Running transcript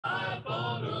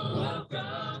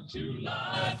to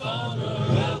Life on Earth.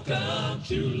 Welcome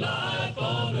to Life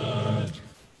on Earth.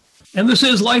 And this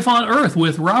is Life on Earth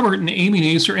with Robert and Amy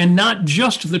Nasir, and not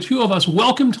just the two of us.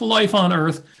 Welcome to Life on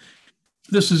Earth.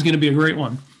 This is going to be a great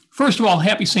one. First of all,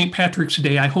 happy St. Patrick's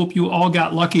Day. I hope you all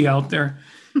got lucky out there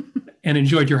and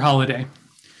enjoyed your holiday.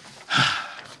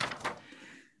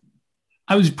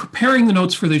 I was preparing the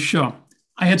notes for this show.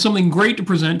 I had something great to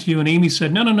present to you, and Amy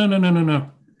said, no.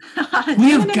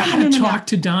 We have got to talk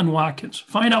to Don Watkins.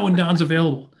 Find out when Don's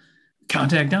available.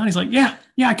 Contact Don. He's like, yeah,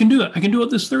 I can do it. I can do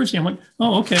it this Thursday. I'm like,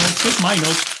 oh, okay. I'll take my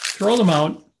notes, throw them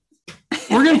out.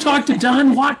 We're going to talk to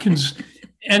Don Watkins.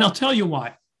 And I'll tell you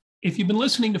why. If you've been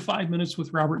listening to 5 Minutes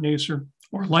with Robert Nasir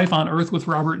or Life on Earth with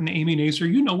Robert and Amy Nasir,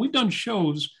 you know we've done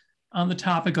shows on the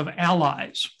topic of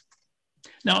allies.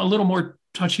 Now, a little more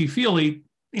touchy-feely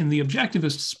in the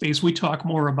objectivist space, we talk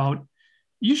more about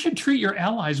you should treat your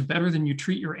allies better than you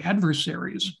treat your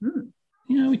adversaries. Mm-hmm.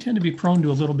 You know, we tend to be prone to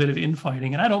a little bit of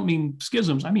infighting. And I don't mean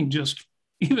schisms. I mean, just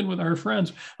even with our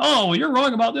friends, oh, well, you're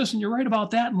wrong about this and you're right about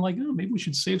that. And like, oh, maybe we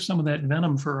should save some of that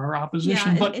venom for our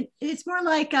opposition. Yeah, but it's more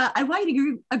like, I want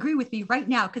you to agree with me right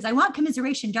now because I want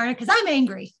commiseration, darn it, because I'm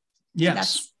angry.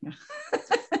 Yes.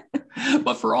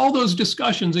 But for all those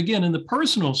discussions, again, in the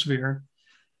personal sphere,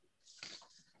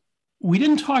 we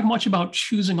didn't talk much about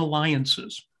choosing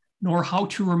alliances, nor how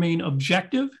to remain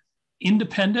objective,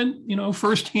 independent,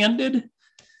 first-handed,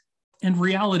 and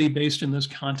reality-based in this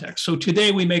context. So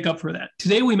today we make up for that.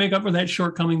 Today we make up for that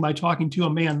shortcoming by talking to the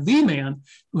man,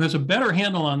 who has a better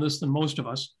handle on this than most of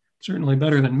us, certainly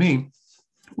better than me.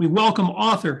 We welcome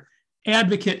author,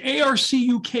 advocate,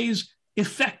 ARCUK's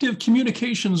effective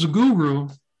communications guru,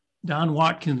 Don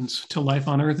Watkins, to Life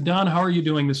on Earth. Don, how are you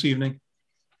doing this evening?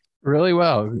 Really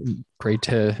well. Great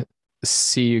to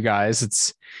see you guys.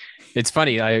 It's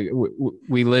funny.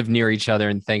 We live near each other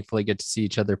and thankfully get to see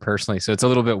each other personally. So it's a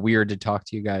little bit weird to talk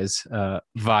to you guys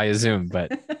via Zoom,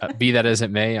 but be that as it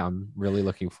may, I'm really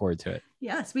looking forward to it.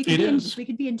 Yes, we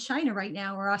could be in China right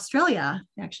now or Australia,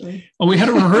 actually. Well, we had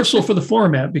a rehearsal for the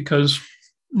format because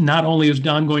not only is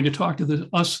Don going to talk to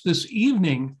us this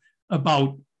evening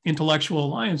about intellectual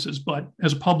alliances, but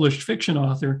as a published fiction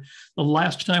author, the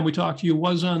last time we talked to you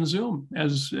was on Zoom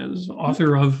as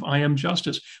author of I Am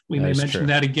Justice. We may mention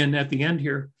that again at the end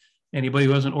here. Anybody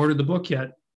who hasn't ordered the book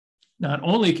yet, not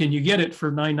only can you get it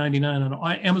for $9.99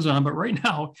 on Amazon, but right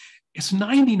now it's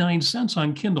 99 cents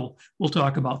on Kindle. We'll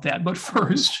talk about that. But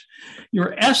first,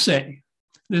 your essay,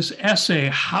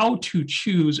 How to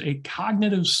Choose a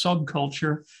Cognitive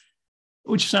Subculture,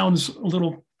 which sounds a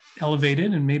little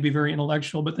elevated and maybe very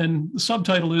intellectual, but then the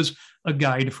subtitle is A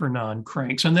Guide for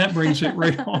Non-Cranks. And that brings it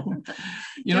right home.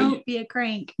 Don't be a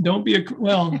crank.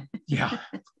 Yeah.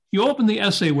 You open the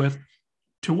essay with,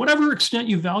 to whatever extent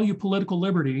you value political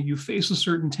liberty, you face a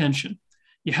certain tension.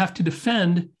 You have to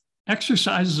defend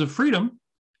exercises of freedom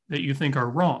that you think are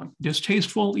wrong,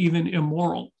 distasteful, even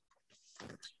immoral.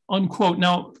 Unquote.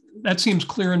 Now, that seems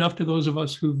clear enough to those of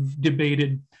us who've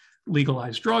debated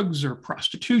legalized drugs or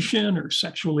prostitution or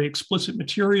sexually explicit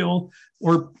material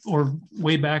or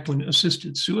way back when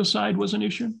assisted suicide was an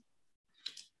issue.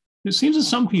 It seems that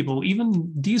some people,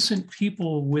 even decent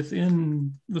people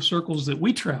within the circles that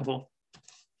we travel,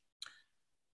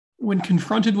 when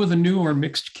confronted with a new or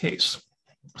mixed case,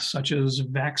 such as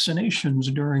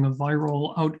vaccinations during a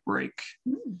viral outbreak,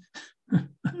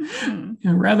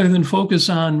 rather than focus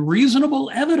on reasonable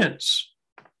evidence,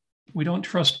 we don't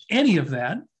trust any of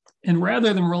that. And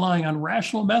rather than relying on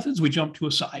rational methods, we jump to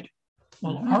a side.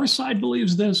 Well, our side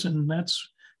believes this, and that's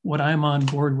what I'm on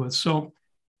board with. So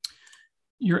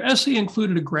your essay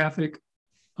included a graphic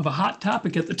of a hot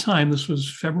topic at the time. This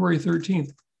was February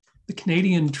 13th, the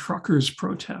Canadian truckers'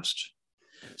 protest.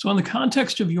 So in the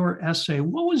context of your essay,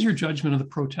 what was your judgment of the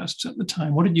protests at the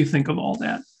time? What did you think of all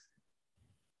that?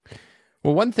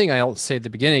 Well, one thing I'll say at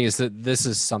the beginning is that this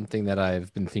is something that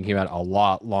I've been thinking about a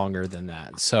lot longer than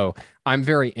that. So I'm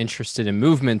very interested in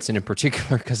movements, and in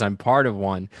particular, because I'm part of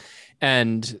one.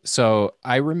 And so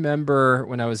I remember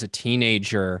when I was a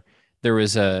teenager, there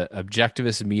was a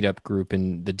objectivist meetup group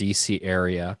in the DC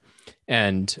area.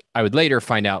 And I would later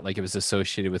find out like it was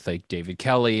associated with like David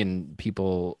Kelly and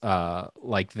people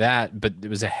like that, but it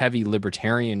was a heavy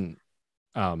libertarian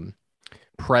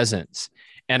presence.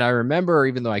 And I remember,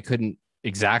 even though I couldn't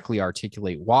exactly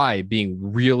articulate why, being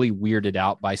really weirded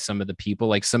out by some of the people.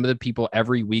 Like some of the people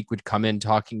every week would come in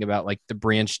talking about like the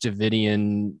Branch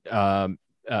Davidian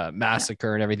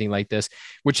massacre and everything like this,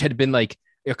 which had been like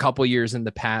a couple years in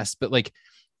the past, but like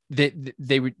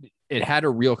they would, it had a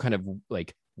real kind of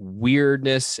like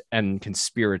weirdness and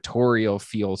conspiratorial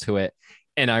feel to it.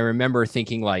 And I remember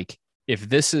thinking like, if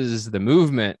this is the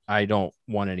movement, I don't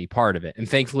want any part of it. And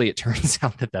thankfully, it turns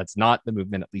out that that's not the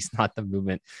movement, at least not the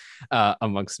movement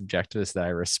amongst subjectivists that I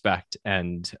respect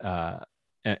and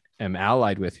am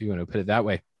allied with, if you want to put it that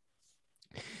way.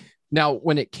 Now,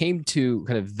 when it came to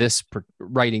kind of this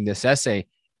writing this essay,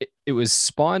 it was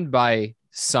spawned by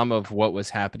some of what was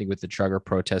happening with the trucker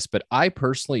protest, but I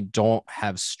personally don't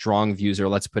have strong views, or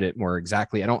let's put it more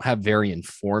exactly, I don't have very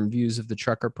informed views of the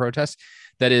trucker protest.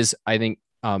 That is, I think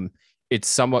it's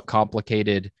somewhat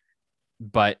complicated,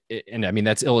 but and I mean,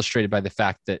 that's illustrated by the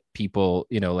fact that people,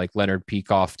 like Leonard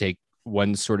Peikoff, take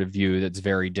one sort of view that's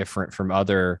very different from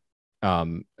other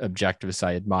objectivists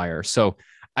I admire. So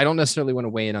I don't necessarily want to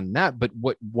weigh in on that, but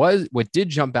what did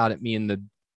jump out at me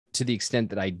to the extent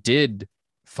that I did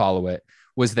follow it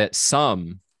was that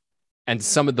some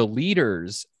of the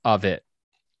leaders of it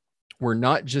were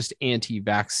not just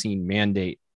anti-vaccine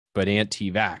mandate, but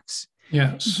anti-vax.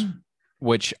 Yes.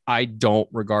 Which I don't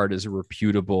regard as a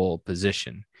reputable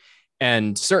position.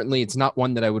 And certainly it's not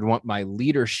one that I would want my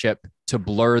leadership to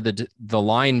blur the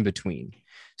line between.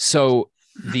 So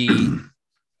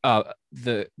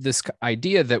this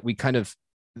idea that we kind of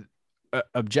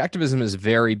objectivism is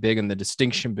very big, and the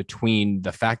distinction between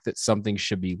the fact that something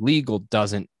should be legal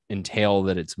doesn't entail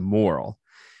that it's moral.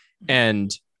 And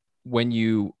when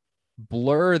you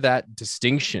blur that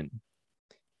distinction,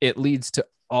 it leads to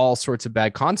all sorts of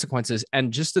bad consequences.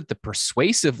 And just at the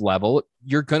persuasive level,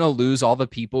 you're going to lose all the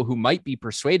people who might be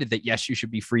persuaded that, yes, you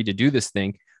should be free to do this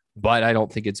thing, but I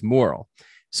don't think it's moral.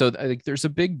 So I think there's a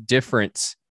big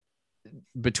difference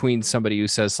between somebody who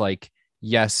says, like,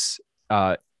 yes,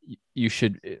 you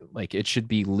should, like, it should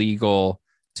be legal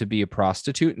to be a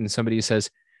prostitute, and somebody who says,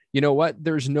 you know what,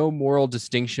 there's no moral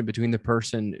distinction between the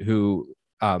person who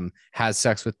has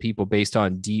sex with people based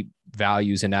on deep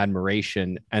values and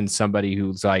admiration and somebody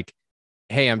who's like,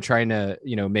 hey, I'm trying to,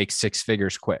 make six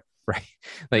figures quick. Right.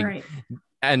 Like, right.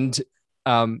 And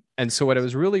so what I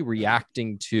was really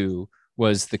reacting to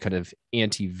was the kind of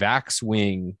anti-vax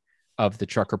wing of the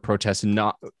trucker protest, and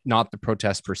not the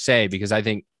protest per se, because I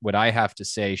think what I have to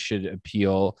say should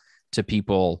appeal to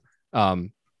people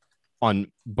on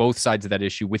both sides of that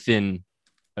issue within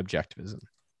objectivism.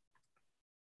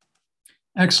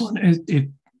 Excellent. It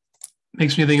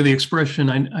makes me think of the expression,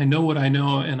 I know what I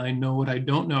know, and I know what I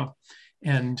don't know.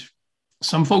 And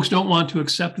some folks don't want to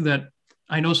accept that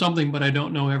I know something, but I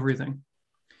don't know everything.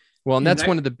 Well, and that's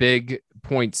one of the big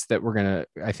points that we're going to,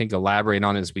 I think, elaborate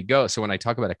on as we go. So when I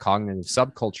talk about a cognitive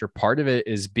subculture, part of it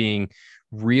is being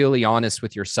really honest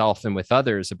with yourself and with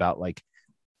others about, like,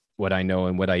 what I know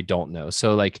and what I don't know.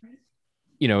 So, like,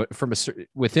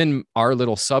 within our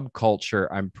little subculture,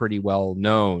 I'm pretty well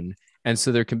known. And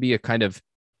so there can be a kind of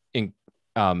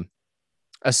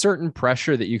a certain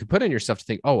pressure that you can put on yourself to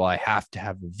think, oh, well, I have to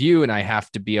have a view and I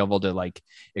have to be able to, like,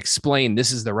 explain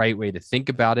this is the right way to think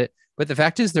about it. But the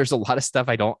fact is, there's a lot of stuff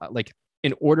I don't like.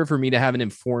 In order for me to have an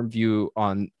informed view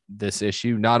on this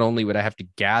issue, not only would I have to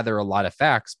gather a lot of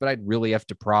facts, but I'd really have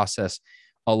to process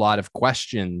a lot of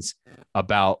questions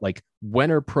about, like,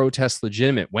 when are protests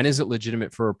legitimate? When is it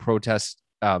legitimate for a protest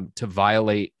to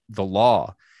violate the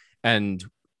law? And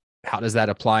how does that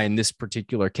apply in this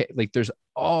particular case? Like, there's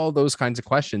all those kinds of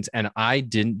questions. And I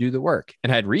didn't do the work,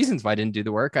 and I had reasons why I didn't do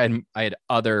the work. I had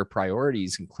other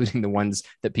priorities, including the ones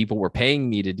that people were paying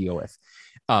me to deal with.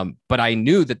 But I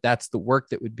knew that that's the work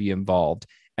that would be involved.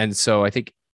 And so I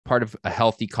think part of a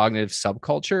healthy cognitive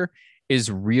subculture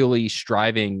is really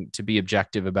striving to be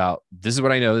objective about, this is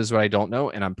what I know, this is what I don't know.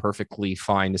 And I'm perfectly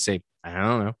fine to say, I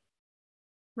don't know.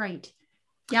 Right.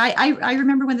 Yeah, I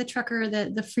remember when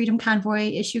the Freedom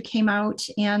Convoy issue came out,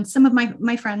 and some of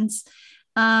my friends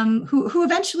who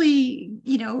eventually,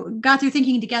 got their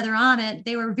thinking together on it,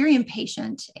 they were very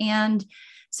impatient. And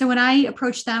so when I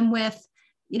approached them with,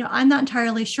 I'm not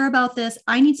entirely sure about this,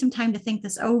 I need some time to think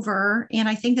this over. And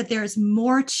I think that there's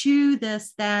more to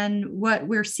this than what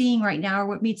we're seeing right now, or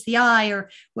what meets the eye, or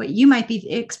what you might be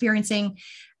experiencing.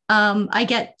 I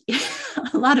get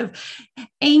a lot of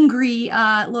angry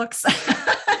looks.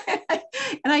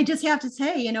 And I just have to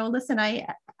say, listen,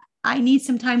 I need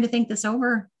some time to think this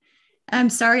over. I'm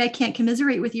sorry I can't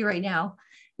commiserate with you right now.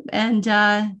 And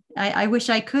I wish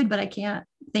I could, but I can't.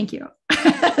 Thank you.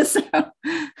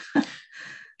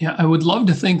 Yeah, I would love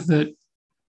to think that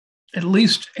at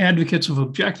least advocates of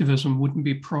objectivism wouldn't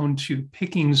be prone to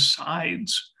picking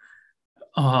sides.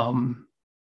 But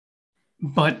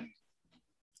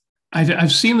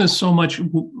I've seen this so much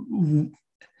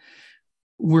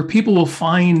where people will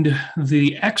find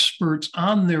the experts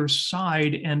on their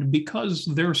side, and because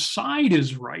their side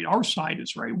is right, our side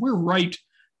is right, we're right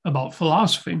about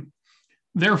philosophy,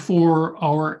 Therefore,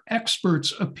 our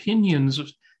experts' opinions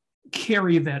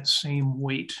carry that same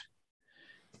weight.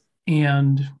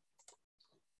 And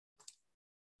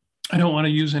I don't want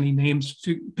to use any names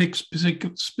to pick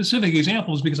specific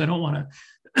examples because I don't want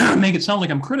to make it sound like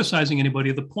I'm criticizing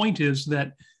anybody. The point is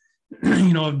that,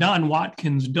 if Don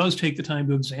Watkins does take the time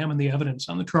to examine the evidence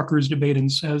on the truckers debate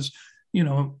and says,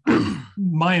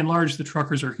 by and large, the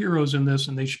truckers are heroes in this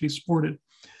and they should be supported,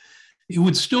 it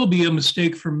would still be a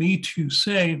mistake for me to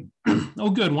say,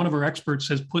 oh, good, one of our experts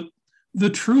has put the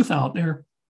truth out there.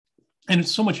 And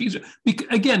it's so much easier.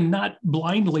 Again, not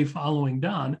blindly following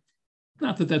Don.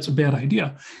 Not that that's a bad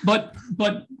idea, but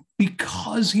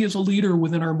because he is a leader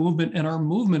within our movement and our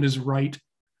movement is right,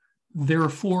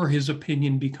 therefore his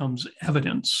opinion becomes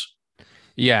evidence.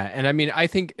 Yeah. And I mean, I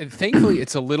think thankfully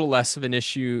it's a little less of an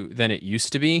issue than it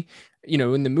used to be.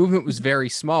 When the movement was very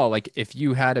small, like if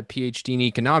you had a PhD in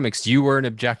economics, you were an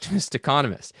objectivist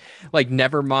economist. Like,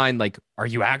 never mind, like, are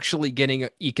you actually getting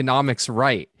economics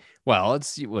right? Well,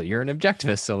 you're an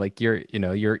objectivist, so like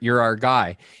you're our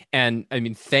guy. And I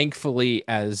mean, thankfully,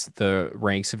 as the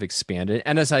ranks have expanded,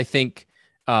 and as I think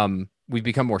we've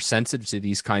become more sensitive to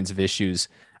these kinds of issues,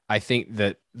 I think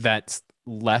that's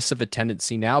less of a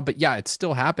tendency now. But yeah, it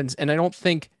still happens, and I don't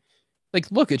think,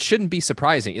 like, look, it shouldn't be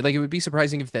surprising. Like, it would be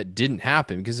surprising if that didn't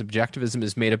happen because objectivism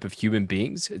is made up of human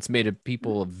beings. It's made of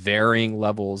people of varying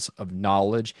levels of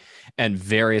knowledge and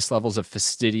various levels of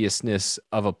fastidiousness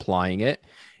of applying it.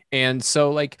 And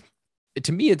so, like,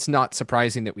 to me, it's not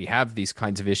surprising that we have these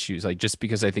kinds of issues, like, just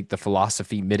because I think the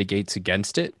philosophy mitigates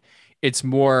against it. It's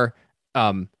more,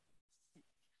 how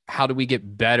do we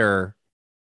get better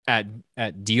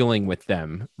at dealing with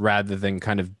them rather than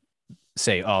kind of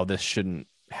say, oh, this shouldn't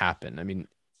happen. I mean,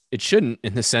 it shouldn't,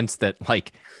 in the sense that,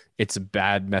 like, it's a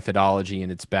bad methodology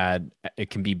and it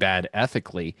can be bad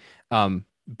ethically.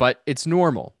 But it's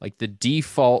normal. Like, the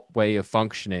default way of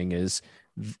functioning is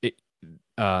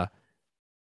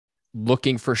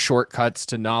looking for shortcuts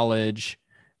to knowledge,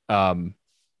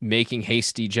 making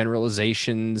hasty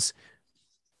generalizations,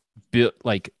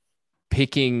 like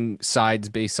picking sides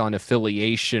based on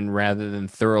affiliation rather than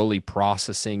thoroughly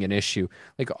processing an issue.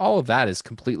 Like, all of that is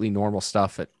completely normal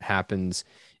stuff that happens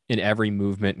in every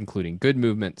movement, including good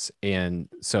movements. And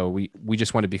so we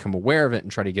just want to become aware of it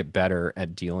and try to get better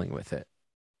at dealing with it.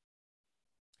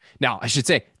 Now, I should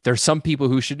say there's some people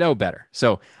who should know better.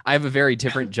 So I have a very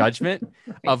different judgment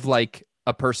of, like,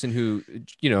 a person who,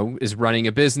 is running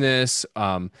a business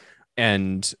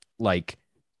and, like,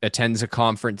 attends a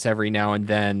conference every now and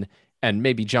then and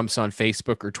maybe jumps on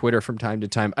Facebook or Twitter from time to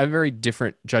time. I have a very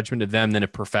different judgment of them than a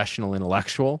professional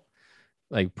intellectual.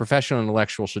 Like, professional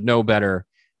intellectual should know better.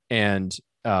 And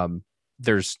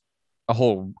there's a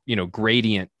whole,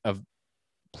 gradient of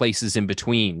places in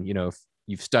between. If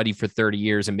you've studied for 30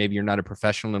 years and maybe you're not a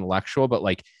professional intellectual, but,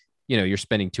 like, you're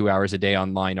spending 2 hours a day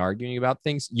online arguing about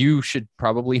things, you should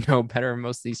probably know better in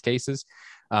most of these cases.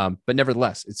 But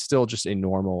nevertheless, it's still just a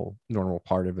normal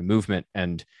part of a movement.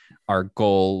 And our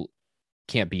goal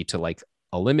can't be to, like,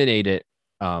 eliminate it.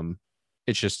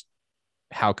 It's just,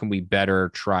 how can we better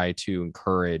try to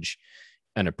encourage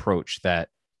an approach that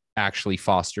actually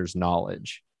fosters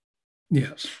knowledge?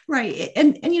 Yes. Right.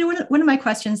 And one of my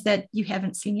questions that you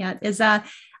haven't seen yet is that,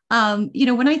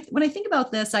 when I think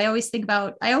about this, I always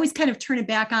kind of turn it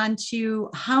back on to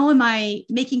how am I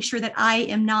making sure that I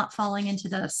am not falling into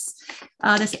this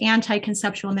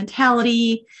anti-conceptual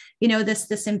mentality,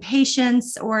 this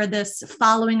impatience or this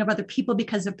following of other people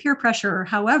because of peer pressure or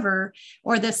however,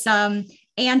 or this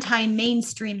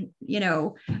anti-mainstream,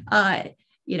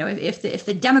 if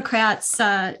the Democrats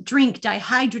drink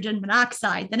dihydrogen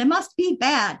monoxide, then it must be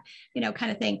bad, kind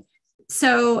of thing.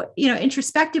 So,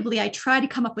 introspectively, I try to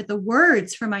come up with the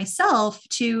words for myself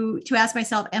to ask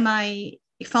myself, am I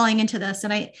falling into this?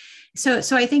 And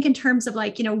so I think in terms of,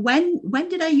 like, when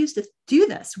did I used to do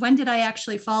this? When did I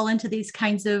actually fall into these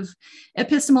kinds of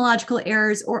epistemological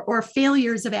errors or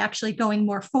failures of actually going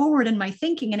more forward in my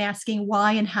thinking and asking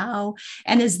why and how,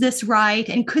 and is this right?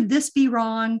 And could this be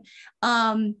wrong?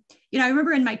 I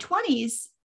remember in my 20s,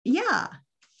 yeah.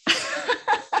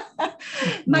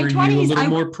 My 20s, you a little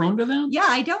more prone to that? Yeah,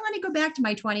 I don't want to go back to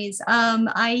my 20s.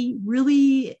 I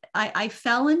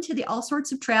fell into all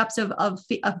sorts of traps of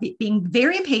being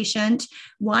very impatient,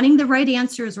 wanting the right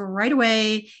answers right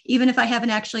away, even if I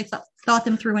haven't actually thought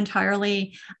them through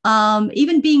entirely.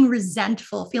 Even being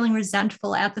feeling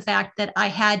resentful at the fact that I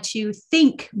had to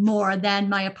think more than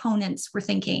my opponents were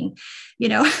thinking.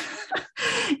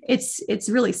 It's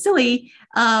really silly,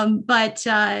 but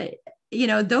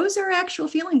those are actual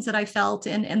feelings that I felt.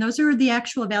 And those are the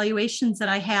actual evaluations that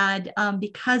I had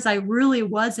because I really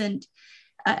wasn't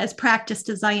as practiced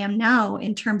as I am now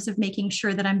in terms of making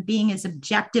sure that I'm being as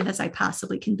objective as I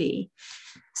possibly can be.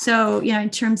 So, in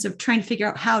terms of trying to figure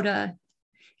out how to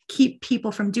keep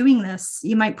people from doing this,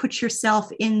 you might put yourself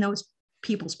in those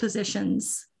people's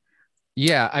positions.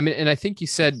 Yeah. I mean, and I think you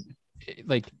said,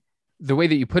 like, the way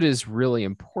that you put it is really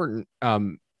important,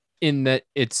 in that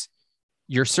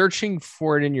you're searching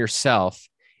for it in yourself.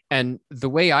 And the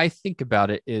way I think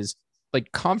about it is,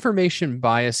 like, confirmation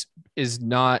bias is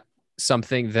not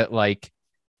something that, like,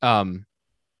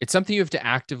 it's something you have to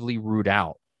actively root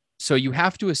out. So you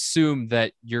have to assume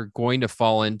that you're going to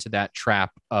fall into that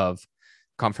trap of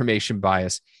confirmation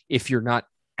bias if you're not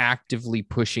actively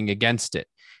pushing against it,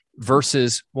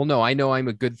 versus, well, no, I know I'm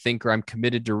a good thinker, I'm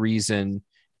committed to reason,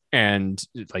 and,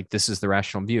 like, this is the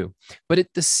rational view. But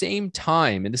at the same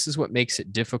time, and this is what makes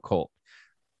it difficult,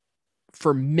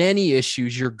 for many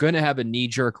issues, you're going to have a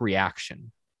knee-jerk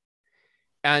reaction.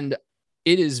 And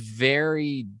it is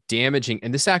very damaging.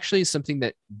 And this actually is something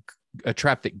that a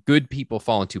trap that good people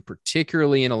fall into,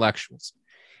 particularly intellectuals,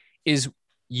 is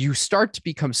you start to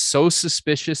become so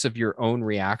suspicious of your own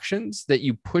reactions that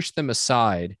you push them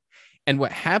aside. And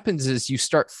what happens is you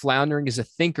start floundering as a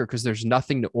thinker because there's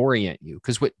nothing to orient you.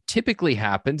 Because what typically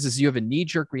happens is you have a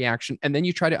knee-jerk reaction and then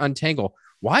you try to untangle,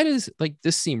 why does, like,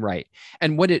 this seem right?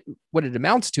 And what it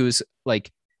amounts to is,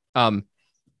 like,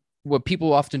 what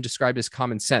people often describe as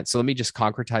common sense. So let me just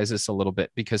concretize this a little bit,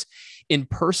 because in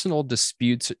personal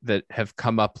disputes that have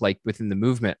come up, like, within the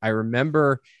movement, I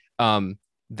remember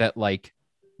that, like,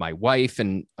 my wife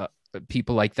and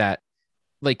people like that,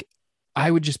 like, I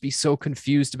would just be so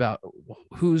confused about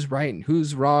who's right and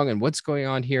who's wrong and what's going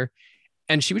on here.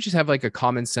 And she would just have, like, a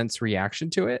common sense reaction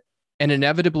to it. And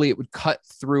inevitably it would cut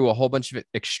through a whole bunch of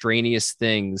extraneous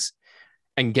things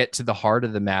and get to the heart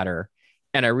of the matter.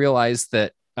 And I realized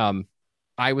that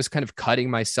I was kind of cutting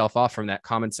myself off from that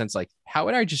common sense. Like, how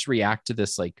would I just react to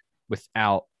this, like,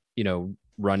 without,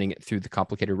 running it through the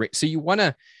complicated rate? So you want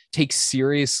to take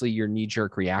seriously your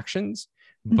knee-jerk reactions,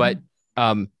 but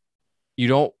you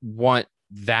don't want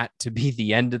that to be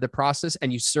the end of the process.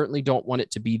 And you certainly don't want it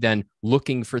to be then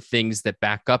looking for things that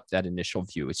back up that initial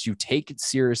view. It's, you take it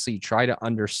seriously, you try to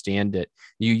understand it.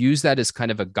 You use that as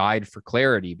kind of a guide for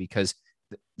clarity, because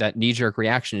that knee-jerk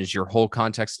reaction is your whole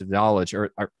context of knowledge,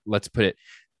 or let's put it,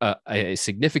 a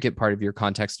significant part of your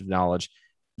context of knowledge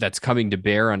that's coming to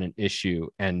bear on an issue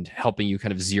and helping you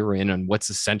kind of zero in on what's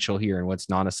essential here and what's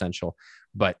non-essential.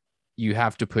 But you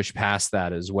have to push past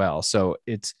that as well. So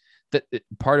it's that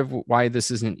part of why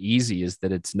this isn't easy is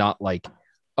that it's not like,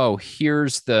 oh,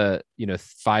 here's the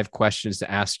 5 questions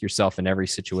to ask yourself in every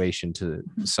situation to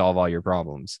solve all your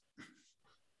problems.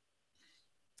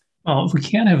 Well, if we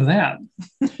can't have that,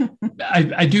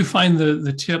 I do find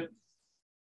the tip.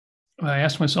 I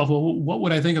asked myself, well, what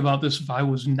would I think about this if I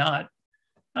was not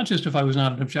just if I was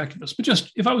not an objectivist, but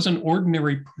just if I was an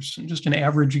ordinary person, just an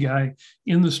average guy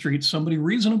in the street, somebody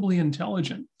reasonably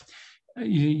intelligent.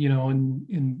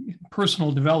 In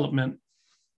personal development,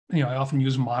 I often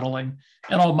use modeling,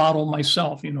 and I'll model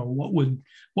myself. What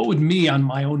would me on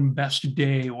my own best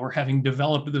day, or having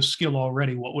developed this skill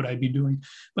already, what would I be doing?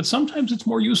 But sometimes it's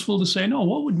more useful to say, no,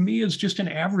 what would me as just an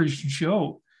average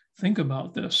Joe think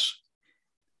about this?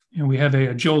 We have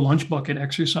a Joe lunch bucket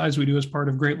exercise we do as part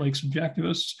of Great Lakes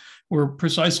Objectivists, where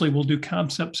precisely we'll do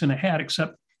concepts in a hat,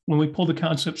 except when we pull the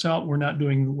concepts out, we're not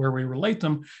doing where we relate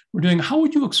them. We're doing, how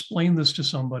would you explain this to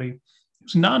somebody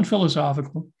who's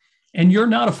non-philosophical, and you're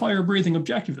not a fire-breathing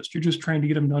objectivist. You're just trying to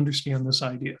get him to understand this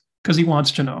idea because he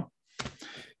wants to know.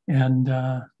 And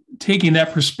taking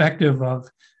that perspective of,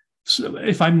 so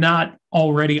if I'm not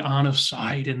already on a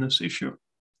side in this issue,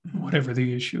 whatever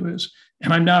the issue is,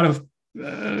 and I'm not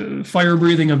a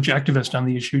fire-breathing objectivist on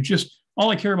the issue, just all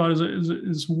I care about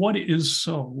is what is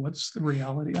so. What's the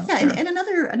reality out there? And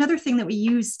another thing that we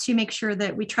use to make sure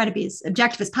that we try to be as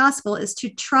objective as possible is to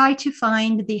try to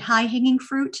find the high-hanging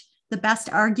fruit, the best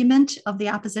argument of the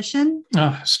opposition.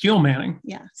 Steel manning.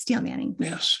 Yeah, steel manning.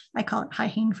 Yes. I call it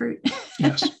high-hanging fruit.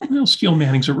 Yes. Well, steel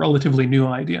manning's a relatively new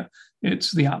idea.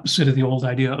 It's the opposite of the old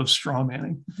idea of straw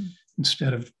manning. Mm-hmm.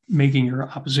 Instead of making your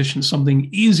opposition something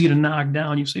easy to knock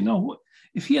down, you say, no,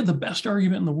 if he had the best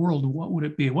argument in the world, what would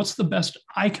it be? What's the best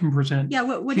I can present? Yeah,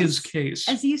 what his is, case?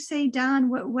 As you say, Don,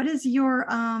 what is your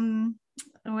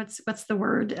what's the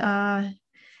word?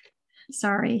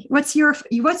 Sorry. What's your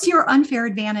unfair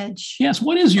advantage? Yes,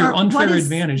 what is your unfair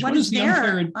advantage? What is the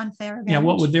unfair advantage? Yeah,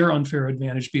 what would their unfair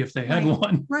advantage be if they had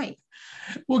one? Right.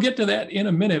 We'll get to that in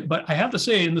a minute, but I have to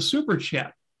say, in the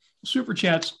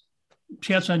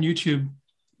chats on YouTube,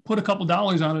 put a couple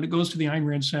dollars on it, it goes to the Ayn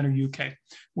Rand Center UK.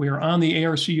 We are on the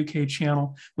ARC UK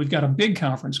channel. We've got a big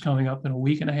conference coming up in a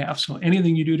week and a half. So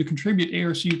anything you do to contribute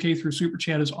ARC UK through Super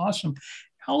Chat is awesome.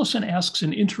 Allison asks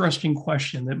an interesting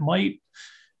question that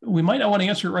we might not want to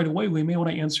answer it right away. We may want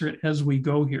to answer it as we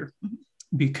go here,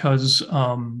 because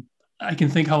I can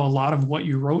think how a lot of what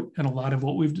you wrote and a lot of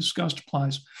what we've discussed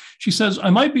applies. She says, I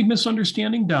might be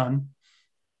misunderstanding Don,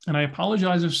 and I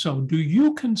apologize if so. Do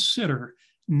you consider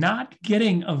not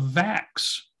getting a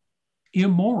vax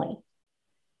immoral?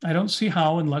 I don't see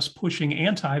how, unless pushing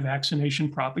anti-vaccination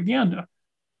propaganda.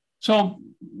 So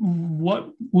what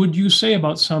would you say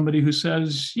about somebody who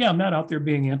says, yeah, I'm not out there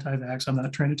being anti-vax, I'm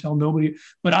not trying to tell nobody,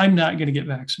 but I'm not going to get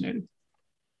vaccinated?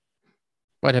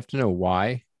 Well, I'd have to know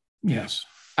why. Yes.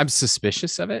 I'm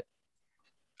suspicious of it,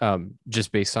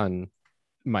 just based on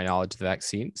my knowledge of the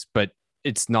vaccines, but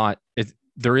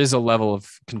there is a level of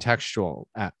contextual,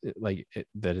 that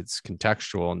it's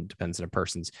contextual and depends on a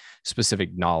person's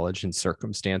specific knowledge and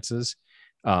circumstances.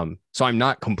 So I'm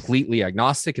not completely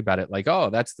agnostic about it. Like, oh,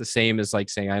 that's the same as like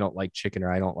saying I don't like chicken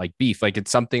or I don't like beef. Like,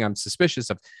 it's something I'm suspicious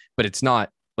of, but it's not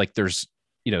like there's,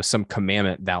 some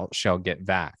commandment thou shalt get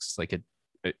vaxxed. Like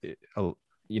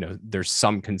there's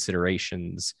some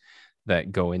considerations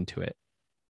that go into it.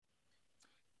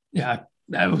 Yeah.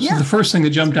 That was the first thing that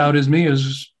jumped out as me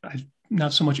is I'm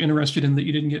not so much interested in that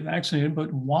you didn't get vaccinated,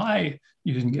 but why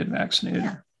you didn't get vaccinated.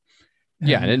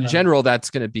 Yeah. And in general,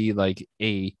 that's going to be like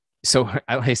so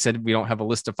I said, we don't have a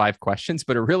list of 5 questions,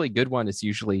 but a really good one is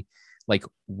usually like,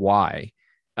 why?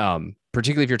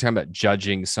 Particularly if you're talking about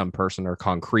judging some person or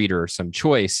concrete or some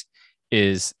choice,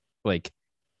 is like,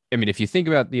 I mean, if you think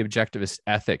about the objectivist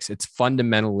ethics, it's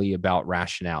fundamentally about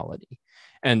rationality.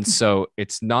 And so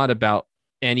it's not about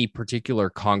any particular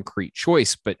concrete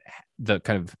choice, but the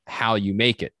kind of how you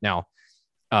make it. Now,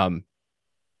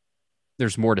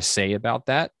 there's more to say about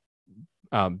that.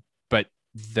 But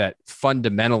that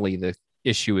fundamentally the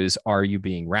issue is, are you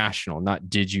being rational? Not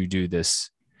did you do this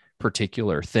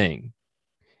particular thing?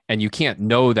 And you can't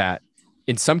know that.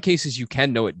 In some cases, you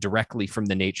can know it directly from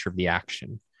the nature of the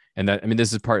action. And that, I mean,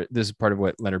 this is part of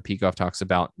what Leonard Peikoff talks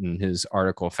about in his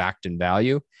article, Fact and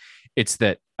Value. It's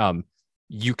that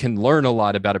you can learn a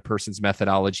lot about a person's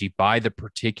methodology by the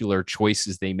particular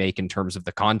choices they make in terms of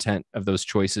the content of those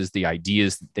choices, the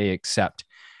ideas that they accept,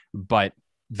 but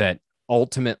that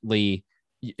ultimately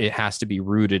it has to be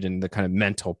rooted in the kind of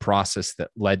mental process that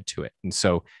led to it. And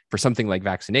so for something like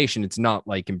vaccination, it's not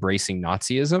like embracing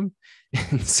Nazism.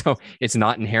 And so it's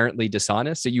not inherently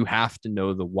dishonest. So you have to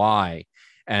know the why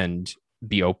and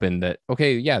be open that,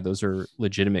 okay, yeah, those are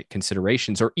legitimate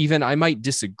considerations, or even I might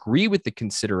disagree with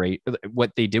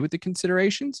what they did with the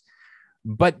considerations,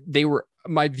 but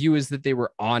my view is that they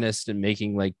were honest and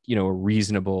making like, a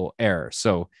reasonable error.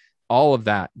 So all of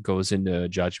that goes into a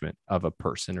judgment of a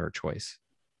person or a choice.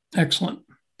 Excellent.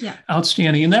 Yeah.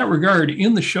 Outstanding. In that regard,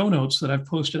 in the show notes that I've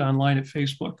posted online at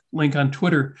Facebook, link on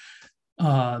Twitter,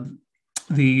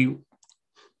 the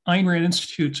Ayn Rand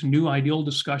Institute's new ideal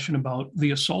discussion about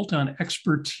the assault on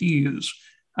expertise,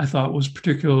 I thought was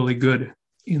particularly good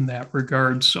in that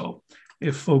regard. So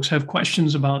if folks have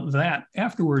questions about that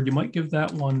afterward, you might give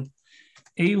that one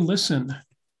a listen.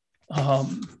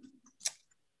 You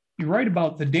write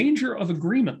about the danger of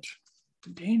agreement. The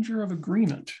danger of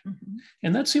agreement. Mm-hmm.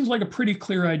 And that seems like a pretty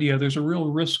clear idea. There's a real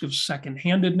risk of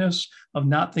second-handedness, of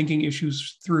not thinking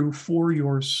issues through for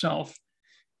yourself.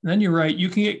 And then you're right, you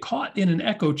can get caught in an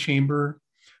echo chamber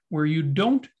where you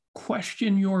don't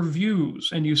question your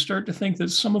views and you start to think that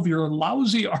some of your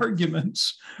lousy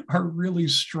arguments are really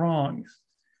strong.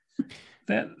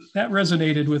 That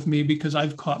resonated with me because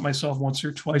I've caught myself once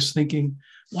or twice thinking,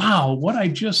 wow, what I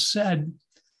just said,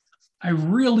 I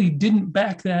really didn't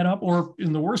back that up. Or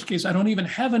in the worst case, I don't even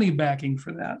have any backing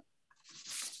for that.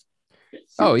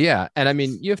 Oh, yeah. And I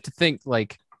mean, you have to think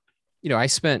like, I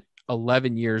spent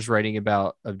 11 years writing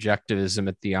about objectivism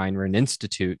at the Ayn Rand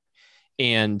Institute.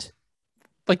 And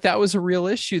like, that was a real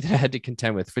issue that I had to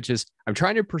contend with, which is I'm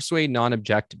trying to persuade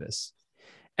non-objectivists.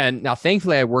 And now,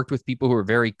 thankfully, I worked with people who are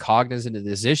very cognizant of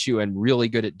this issue and really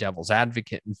good at devil's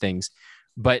advocate and things.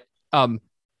 But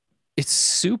it's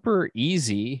super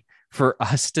easy for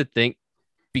us to think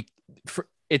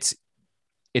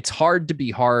it's hard to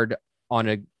be hard on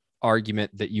an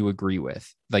argument that you agree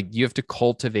with. Like, you have to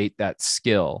cultivate that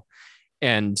skill.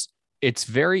 And it's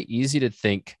very easy to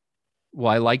think,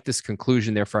 well, I like this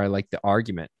conclusion, therefore I like the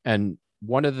argument. And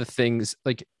one of the things,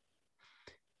 like,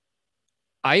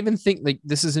 I even think like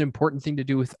this is an important thing to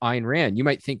do with Ayn Rand. You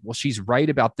might think, well, she's right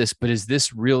about this, but is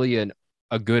this really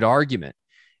a good argument?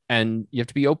 And you have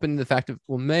to be open to the fact of,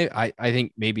 well, I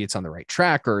think maybe it's on the right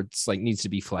track, or it's like needs to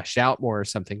be fleshed out more or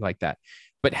something like that.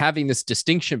 But having this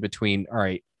distinction between, all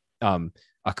right,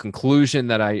 a conclusion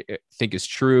that I think is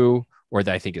true or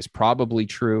that I think is probably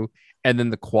true, and then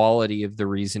the quality of the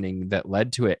reasoning that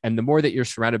led to it. And the more that you're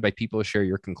surrounded by people who share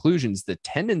your conclusions, the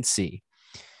tendency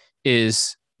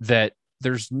is that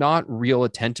there's not real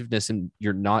attentiveness, and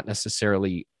you're not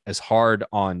necessarily as hard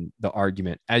on the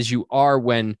argument as you are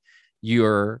when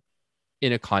you're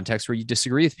in a context where you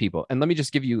disagree with people. And let me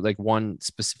just give you like one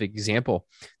specific example.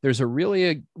 There's a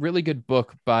really good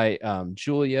book by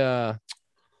Julia.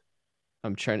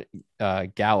 I'm trying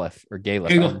to Galliff or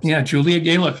Galliff. Yeah, Julia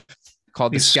Galliff.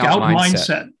 Called The Scout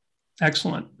Mindset.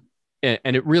 Excellent.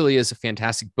 And it really is a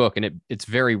fantastic book. And it's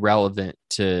very relevant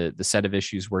to the set of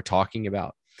issues we're talking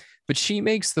about. But she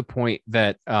makes the point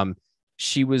that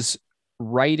she was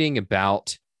writing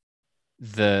about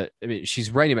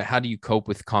she's writing about how do you cope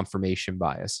with confirmation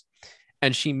bias.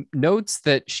 And she notes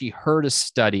that she heard a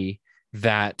study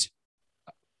that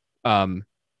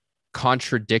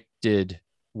contradicted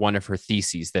one of her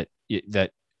theses, that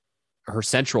her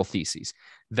central theses,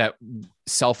 that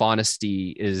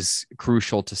self-honesty is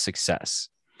crucial to success.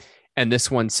 And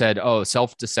this one said, oh,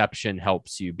 self-deception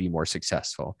helps you be more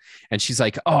successful. And she's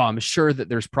like, oh, I'm sure that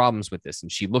there's problems with this.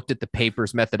 And she looked at the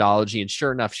paper's methodology, and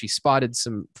sure enough, she spotted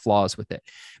some flaws with it.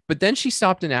 But then she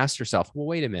stopped and asked herself, well,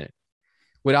 wait a minute.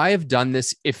 Would I have done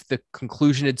this if the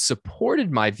conclusion had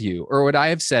supported my view? Or would I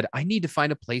have said, I need to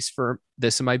find a place for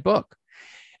this in my book?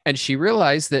 And she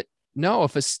realized that no,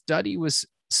 if a study was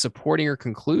supporting her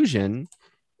conclusion,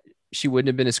 she wouldn't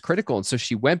have been as critical. And so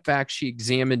she went back, she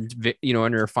examined,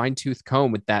 under a fine tooth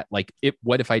comb with that, like,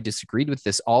 what if I disagreed with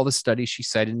this? All the studies she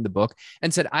cited in the book,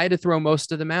 and said, I had to throw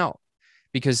most of them out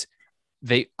because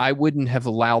I wouldn't have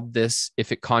allowed this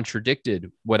if it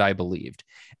contradicted what I believed.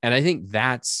 And I think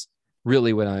that's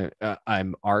really what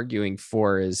I'm arguing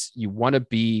for, is you want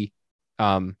to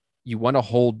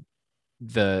hold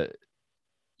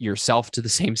yourself to the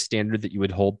same standard that you would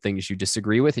hold things you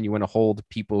disagree with. And you want to hold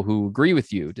people who agree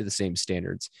with you to the same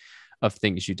standards of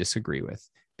things you disagree with,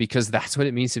 because that's what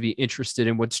it means to be interested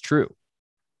in what's true.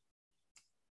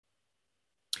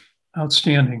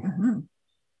 Outstanding.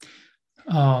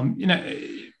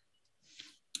 You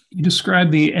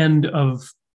described the end of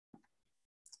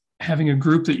having a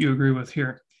group that you agree with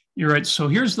here. You're right. So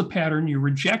here's the pattern. You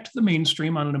reject the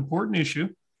mainstream on an important issue.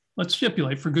 Let's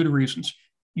stipulate for good reasons.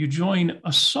 You join a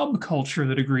subculture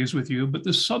that agrees with you, but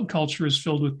this subculture is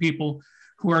filled with people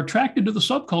who are attracted to the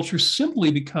subculture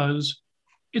simply because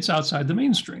it's outside the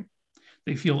mainstream.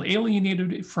 They feel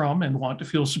alienated from and want to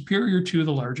feel superior to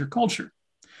the larger culture.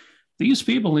 These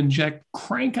people inject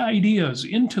crank ideas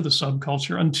into the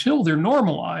subculture until they're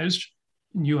normalized,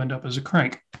 and you end up as a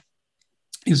crank.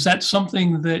 Is that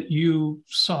something that you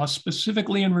saw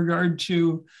specifically in regard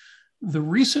to the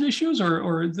recent issues,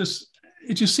 or this?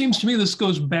 It just seems to me this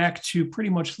goes back to pretty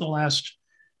much the last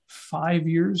 5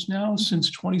 years now,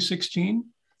 since 2016.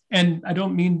 And I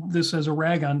don't mean this as a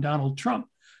rag on Donald Trump,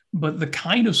 but the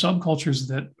kind of subcultures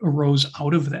that arose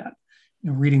out of that.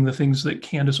 Reading the things that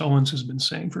Candace Owens has been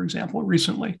saying, for example,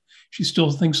 recently, she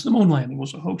still thinks the moon landing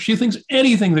was a hoax. She thinks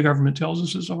anything the government tells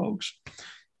us is a hoax.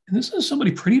 And this is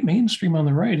somebody pretty mainstream on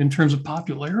the right in terms of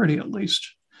popularity, at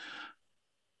least.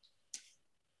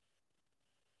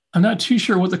 I'm not too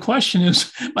sure what the question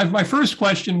is. My first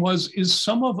question was, is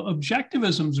some of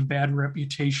objectivism's bad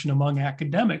reputation among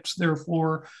academics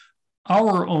therefore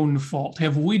our own fault?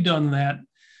 Have we done that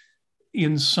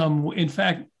in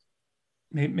fact,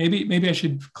 maybe I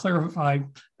should clarify.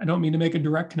 I don't mean to make a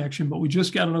direct connection, but we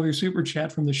just got another super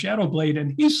chat from the Shadow Blade,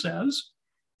 and he says,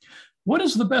 what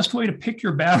is the best way to pick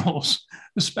your battles,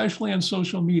 especially on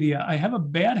social media? I have a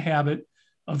bad habit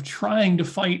of trying to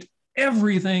fight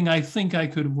everything I think I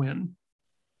could win.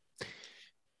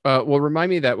 Well, remind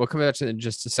me of that. We'll come back to it in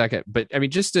just a second. But I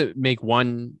mean, just to make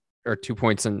 1 or 2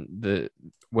 points on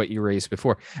what you raised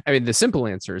before. I mean, the simple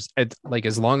answer is, like,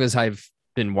 as long as I've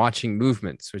been watching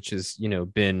movements, which has,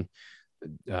 been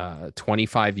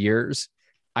 25 years.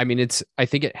 I mean, I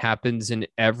think it happens in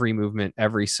every movement,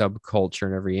 every subculture,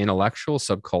 and every intellectual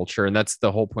subculture. And that's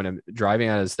the whole point I'm driving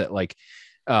at, is that, like,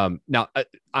 now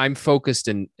I'm focused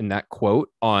in that quote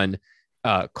on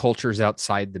cultures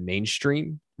outside the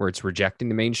mainstream, where it's rejecting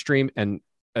the mainstream. And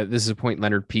this is a point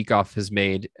Leonard Peikoff has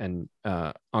made, and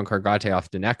Onkar Ghate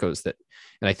often echoes that.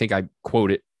 And I think I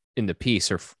quote it in the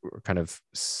piece, or kind of,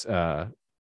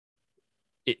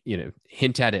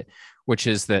 hint at it, which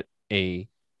is that a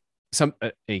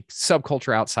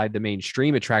subculture outside the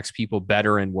mainstream attracts people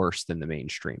better and worse than the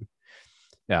mainstream.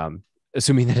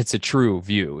 Assuming that it's a true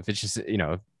view. If it's just,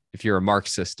 if you're a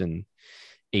Marxist in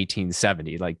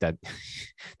 1870, like that,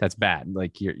 that's bad.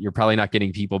 Like you're probably not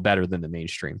getting people better than the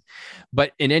mainstream.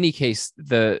 But in any case,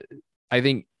 I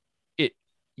think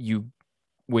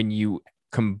when you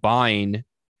combine,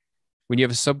 when you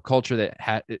have a subculture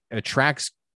that it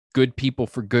attracts good people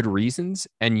for good reasons,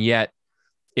 and yet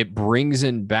it brings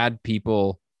in bad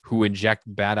people who inject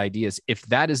bad ideas, if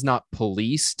that is not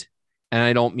policed, and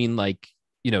I don't mean like,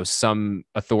 some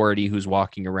authority who's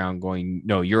walking around going,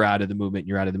 no, you're out of the movement,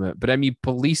 you're out of the movement, but I mean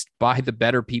policed by the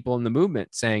better people in the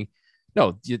movement saying,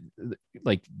 no,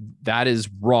 like that is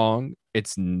wrong.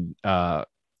 It's and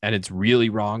it's really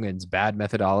wrong, and it's bad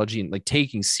methodology, and like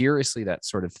taking seriously that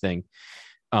sort of thing,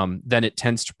 then it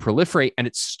tends to proliferate, and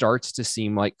it starts to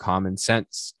seem like common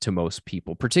sense to most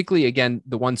people, particularly, again,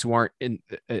 the ones who aren't in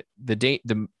the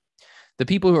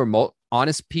people who are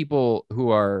honest people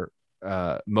who are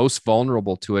most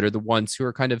vulnerable to it are the ones who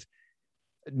are kind of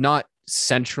not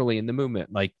centrally in the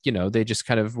movement. Like, they just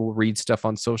kind of will read stuff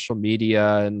on social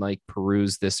media and like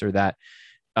peruse this or that.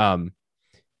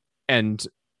 And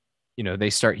they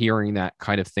start hearing that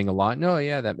kind of thing a lot. No,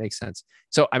 yeah, that makes sense.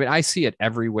 So, I mean, I see it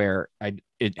everywhere.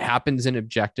 It happens in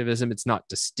objectivism. It's not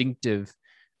distinctive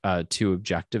to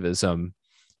objectivism,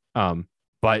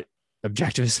 but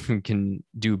objectivism can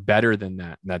do better than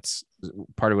that. And that's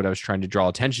part of what I was trying to draw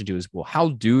attention to is, well, how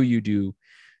do you do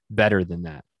better than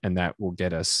that? And that will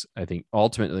get us, I think,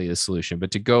 ultimately a solution.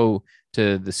 But to go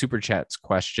to the Super Chats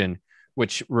question,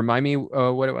 which remind me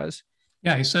what it was.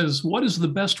 Yeah, he says, what is the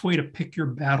best way to pick your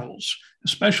battles,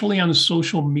 especially on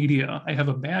social media? I have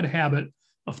a bad habit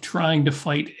of trying to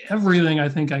fight everything I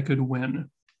think I could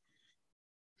win.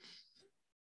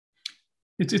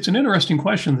 It's an interesting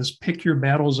question, this pick your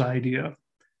battles idea.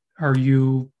 Are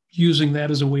you using that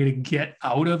as a way to get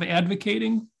out of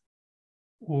advocating?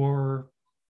 Or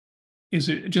is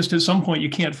it just at some point you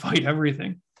can't fight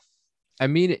everything? I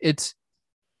mean,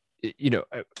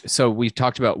 so we've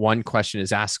talked about one question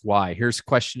is ask why. Here's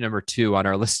question number 2 on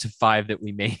our list of 5 that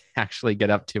we may actually get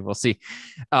up to. We'll see.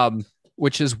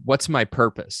 Which is, what's my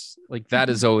purpose? Like that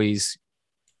is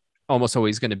almost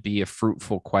always going to be a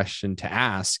fruitful question to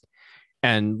ask.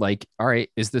 And like, all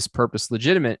right, is this purpose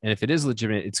legitimate? And if it is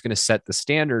legitimate, it's going to set the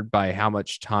standard by how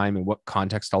much time and what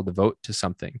context I'll devote to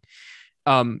something.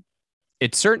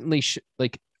 It certainly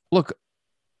look,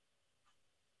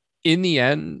 in the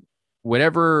end,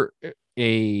 whatever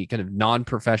a kind of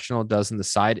non-professional does on the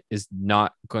side is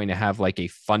not going to have like a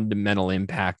fundamental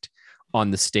impact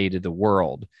on the state of the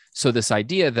world. So this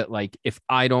idea that like, if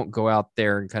I don't go out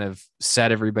there and kind of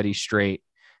set everybody straight,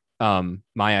 my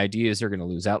ideas are going to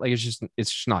lose out. Like, it's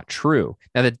just not true.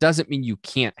 Now, that doesn't mean you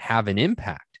can't have an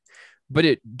impact, but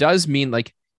it does mean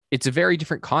like, it's a very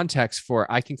different context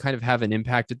for I can kind of have an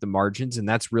impact at the margins, and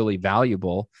that's really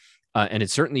valuable. And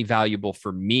it's certainly valuable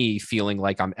for me feeling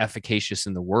like I'm efficacious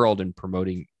in the world and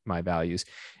promoting my values.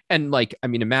 And like, I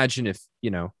mean, imagine if,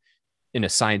 in a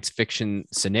science fiction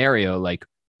scenario, like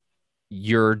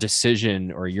your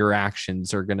decision or your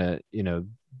actions are going to,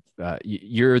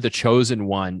 you're the chosen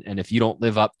one. And if you don't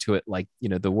live up to it, like,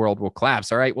 the world will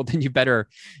collapse. All right, well, then you better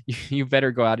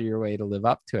go out of your way to live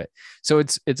up to it. So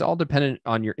it's all dependent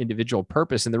on your individual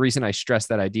purpose. And the reason I stress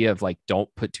that idea of like, don't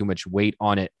put too much weight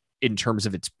on it in terms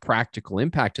of its practical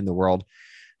impact in the world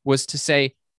was to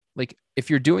say, like, if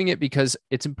you're doing it because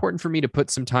it's important for me to put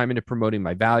some time into promoting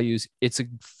my values, it's a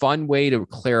fun way to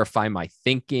clarify my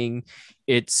thinking.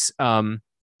 It's,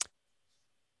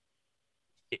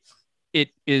 it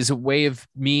is a way of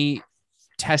me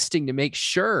testing to make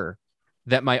sure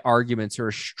that my arguments are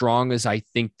as strong as I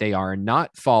think they are and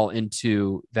not fall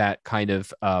into that kind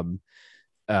of,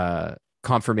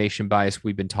 confirmation bias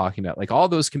we've been talking about. Like, all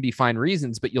those can be fine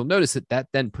reasons, but you'll notice that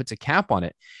then puts a cap on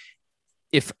it.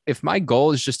 If my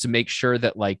goal is just to make sure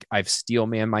that like I've steel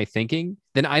man my thinking,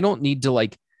 then I don't need to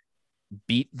like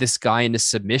beat this guy into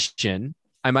submission.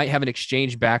 I might have an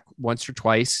exchange back once or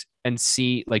twice and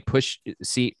see, all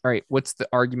right, what's the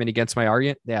argument against my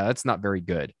argument? Yeah, that's not very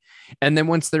good. And then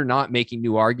once they're not making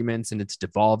new arguments and it's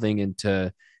devolving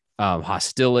into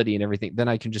hostility and everything, then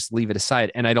I can just leave it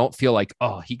aside. And I don't feel like,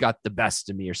 oh, he got the best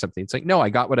of me or something. It's like, no, I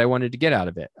got what I wanted to get out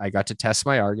of it. I got to test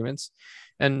my arguments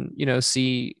and,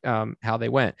 see how they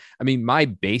went. I mean, my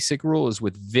basic rule is,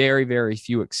 with very, very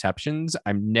few exceptions,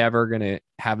 I'm never going to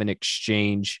have an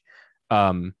exchange,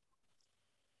 an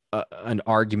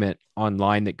argument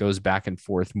online that goes back and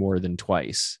forth more than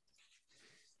twice.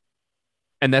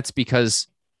 And that's because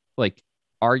like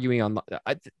arguing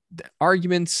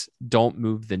arguments don't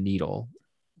move the needle.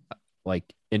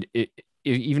 Like,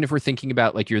 even if we're thinking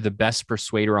about like, you're the best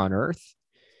persuader on earth,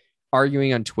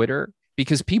 arguing on Twitter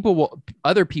because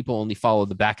other people only follow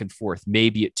the back and forth,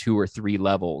 maybe at 2 or 3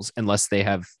 levels, unless they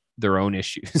have their own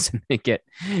issues and they get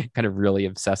kind of really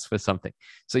obsessed with something.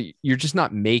 So you're just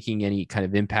not making any kind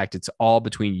of impact. It's all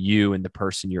between you and the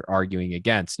person you're arguing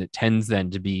against. And it tends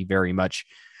then to be very much,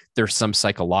 there's some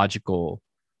psychological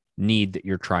need that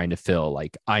you're trying to fill.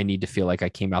 Like, I need to feel like I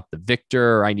came out the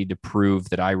victor, or I need to prove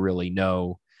that I really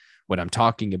know what I'm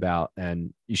talking about.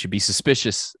 And you should be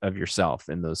suspicious of yourself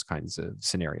in those kinds of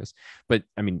scenarios. But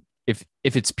I mean, if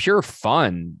it's pure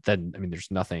fun, then I mean,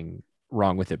 there's nothing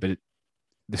wrong with it. But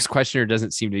this questioner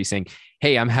doesn't seem to be saying,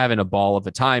 hey, I'm having a ball of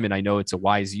a time and I know it's a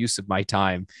wise use of my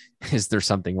time. Is there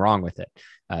something wrong with it?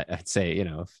 I'd say,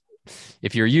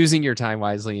 if you're using your time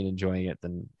wisely and enjoying it,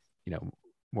 then,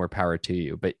 more power to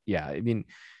you. But yeah, I mean,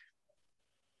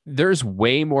 there's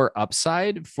way more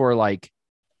upside for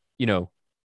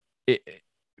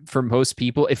for most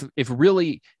people. If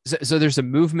really, so there's a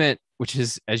movement, which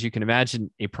is, as you can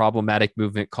imagine, a problematic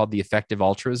movement called the effective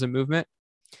altruism movement.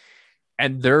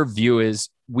 And their view is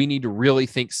we need to really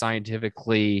think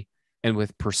scientifically and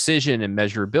with precision and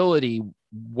measurability,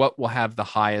 what will have the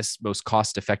highest, most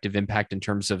cost-effective impact in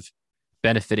terms of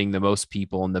benefiting the most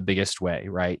people in the biggest way,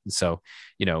 right? And so,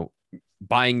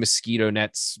 buying mosquito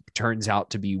nets turns out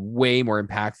to be way more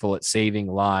impactful at saving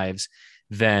lives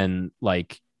than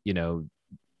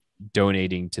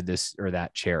donating to this or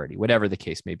that charity, whatever the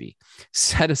case may be.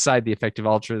 Set aside the effective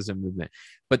altruism movement.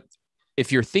 But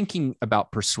if you're thinking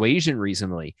about persuasion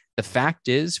reasonably, the fact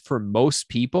is, for most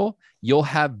people, you'll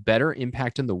have better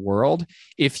impact in the world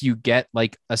if you get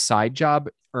a side job,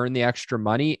 earn the extra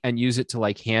money, and use it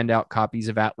to hand out copies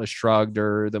of Atlas Shrugged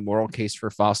or the Moral Case for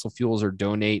Fossil Fuels, or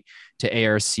donate to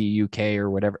ARCUK UK or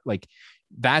whatever.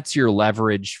 That's your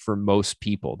leverage for most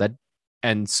people.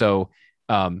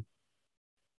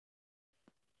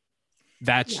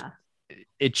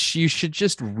 You should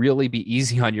just really be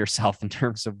easy on yourself in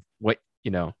terms of what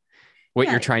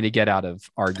you're trying to get out of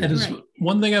arguing. That is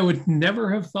one thing I would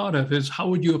never have thought of, is how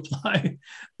would you apply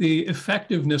the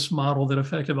effectiveness model that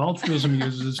effective altruism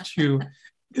uses to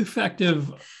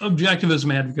effective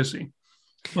objectivism advocacy?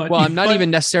 I'm not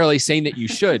even necessarily saying that you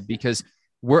should, because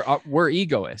we're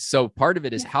egoists. So part of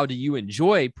it is, how do you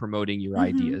enjoy promoting your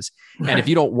ideas? Right. And if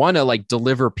you don't want to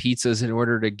deliver pizzas in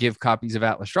order to give copies of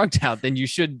Atlas Shrugged out, then you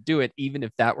shouldn't do it, even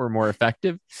if that were more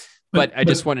effective. But I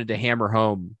just wanted to hammer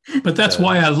home. But that's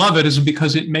why I love it, is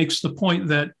because it makes the point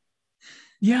that,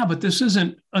 but this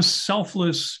isn't a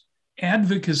selfless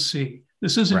advocacy.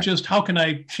 This isn't just, how can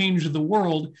I change the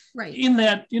world in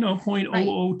that,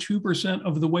 0.002%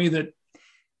 of the way that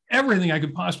everything I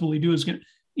could possibly do is going to,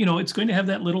 it's going to have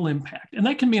that little impact. And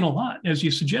that can mean a lot, as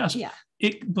you suggest. Yeah.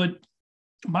 But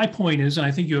my point is, and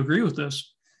I think you agree with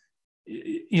this,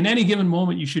 in any given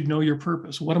moment, you should know your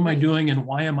purpose. What am I doing and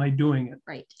why am I doing it?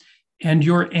 Right. And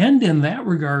your end in that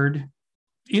regard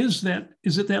is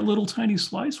it that little tiny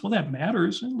slice? Well, that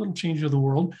matters. A little change of the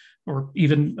world, or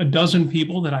even a dozen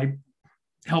people that I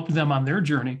helped them on their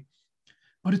journey.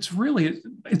 But it's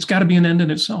got to be an end in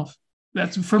itself.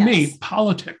 That's, for me,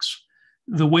 politics.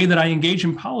 The way that I engage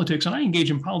in politics, and I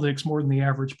engage in politics more than the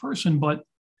average person, but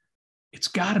it's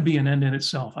got to be an end in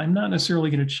itself. I'm not necessarily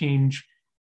going to change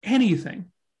anything.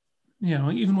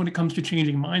 Even when it comes to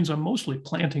changing minds, I'm mostly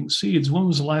planting seeds. When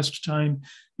was the last time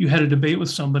you had a debate with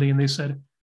somebody and they said,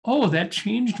 oh, that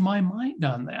changed my mind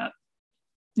on that?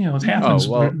 It happens,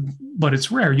 but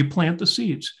it's rare. You plant the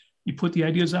seeds, you put the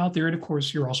ideas out there, and of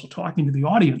course, you're also talking to the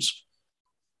audience.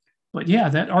 But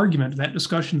that argument, that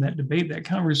discussion, that debate, that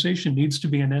conversation needs to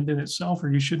be an end in itself,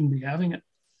 or you shouldn't be having it.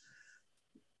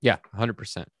 Yeah,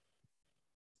 100%.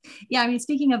 Yeah, I mean,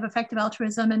 speaking of effective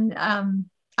altruism, and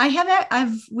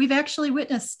we've actually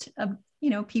witnessed,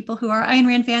 people who are Ayn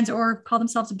Rand fans or call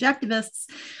themselves objectivists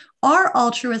are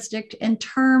altruistic in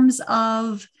terms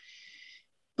of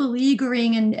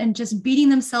beleaguering and just beating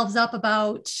themselves up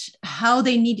about how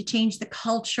they need to change the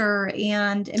culture.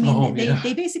 And I mean,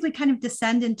 they basically kind of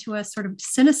descend into a sort of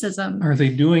cynicism. Are they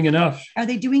doing enough?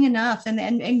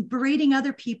 And berating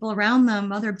other people around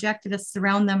them, other objectivists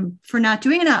around them, for not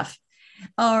doing enough.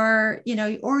 Or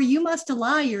you must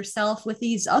ally yourself with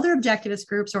these other objectivist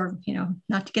groups, or,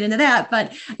 not to get into that,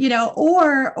 but,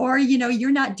 or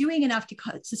you're not doing enough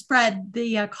to spread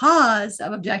the cause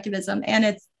of objectivism.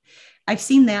 And I've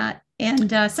seen that, and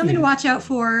something to watch out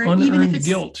for. Unearned even if it's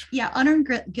guilt. Yeah,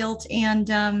 unearned guilt, and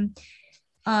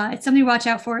it's something to watch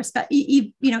out for.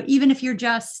 Even if you're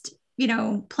just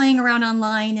playing around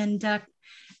online and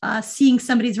seeing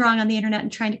somebody's wrong on the internet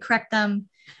and trying to correct them.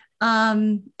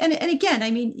 And again,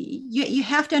 I mean, you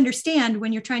have to understand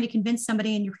when you're trying to convince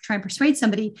somebody and you're trying to persuade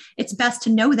somebody, it's best to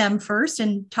know them first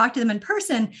and talk to them in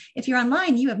person. If you're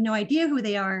online, you have no idea who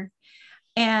they are.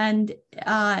 And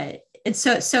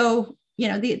so,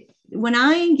 when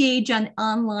I engage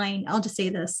online, I'll just say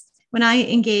this, when I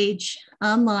engage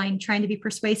online trying to be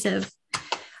persuasive,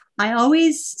 I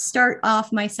always start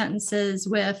off my sentences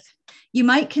with, you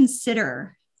might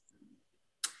consider,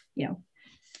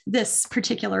 this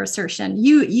particular assertion.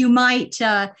 You might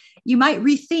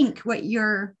rethink what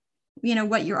your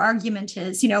argument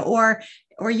is,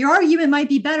 or your argument might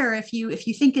be better if you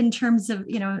think in terms of,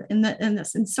 in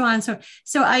this and so on. So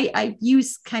I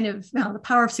use kind of the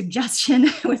power of suggestion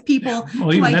with people. Yeah.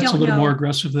 Well, even that's a little more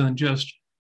aggressive than just,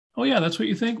 oh yeah, that's what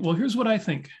you think. Well, here's what I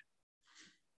think,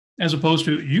 as opposed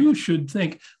to you should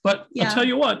think. But yeah. I'll tell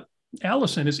you what,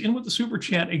 Allison is in with the super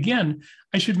chat again.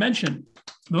 I should mention,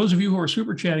 those of you who are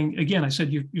super chatting, again, I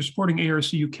said you're supporting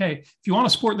ARCUK. If you want to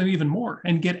support them even more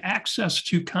and get access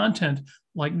to content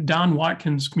like Don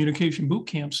Watkins communication boot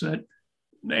camps that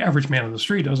the average man on the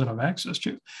street doesn't have access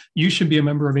to, you should be a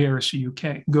member of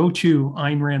ARCUK. Go to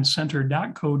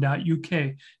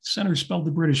AynRandCenter.co.uk. Center spelled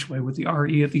the British way with the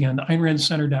RE at the end.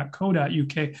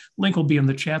 AynRandCenter.co.uk. Link will be in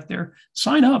the chat there.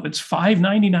 Sign up. It's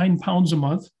 £5.99 a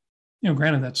month.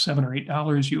 Granted, that's $7 or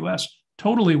 $8 US.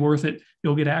 Totally worth it.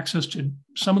 You'll get access to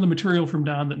some of the material from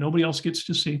Don that nobody else gets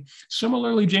to see.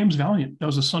 Similarly, James Valiant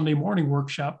does a Sunday morning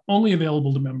workshop only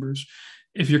available to members.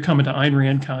 If you're coming to Ayn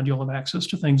Rand Con, you'll have access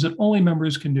to things that only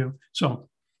members can do. So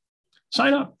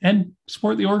sign up and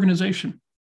support the organization.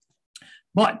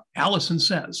 But Allison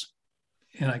says,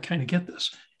 and I kind of get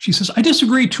this, she says, I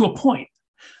disagree to a point.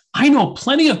 I know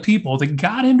plenty of people that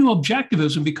got into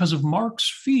objectivism because of Mark's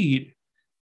feed.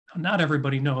 Not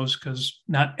everybody knows, because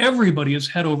not everybody is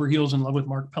head over heels in love with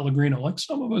Mark Pellegrino like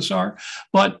some of us are.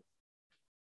 But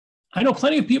I know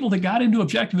plenty of people that got into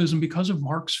objectivism because of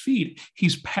Mark's feed.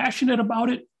 He's passionate about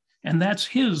it, and that's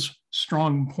his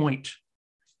strong point.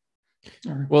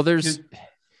 Well,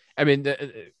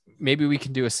 maybe we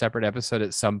can do a separate episode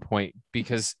at some point,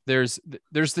 because there's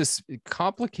this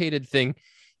complicated thing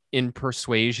in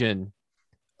persuasion,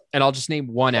 and I'll just name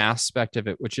one aspect of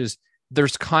it, which is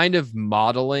there's kind of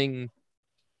modeling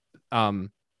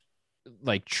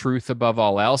like truth above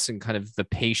all else and kind of the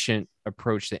patient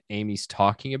approach that Amy's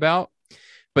talking about.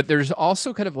 But there's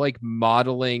also kind of like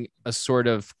modeling a sort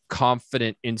of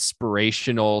confident,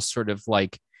 inspirational sort of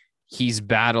like he's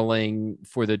battling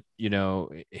for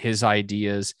his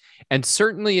ideas. And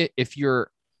certainly if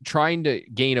you're trying to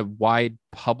gain a wide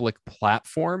public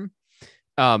platform,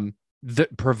 the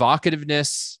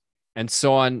provocativeness and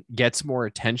so on gets more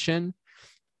attention.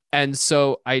 And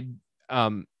so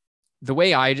the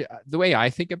way I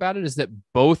think about it is that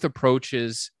both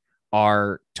approaches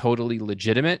are totally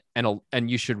legitimate, and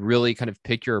you should really kind of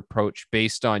pick your approach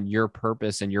based on your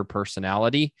purpose and your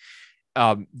personality.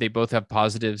 They both have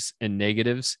positives and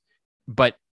negatives,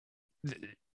 but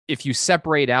if you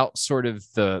separate out sort of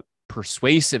the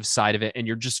persuasive side of it and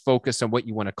you're just focused on what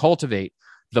you want to cultivate,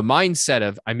 the mindset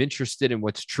of I'm interested in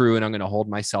what's true and I'm going to hold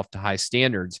myself to high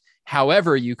standards.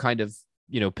 However, you kind of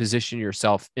position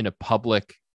yourself in a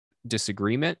public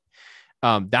disagreement.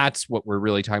 That's what we're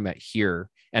really talking about here.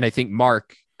 And I think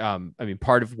Mark,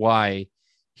 part of why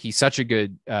he's such a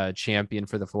good champion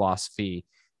for the philosophy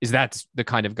is that's the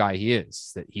kind of guy he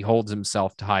is, that he holds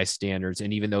himself to high standards.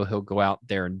 And even though he'll go out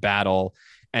there and battle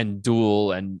and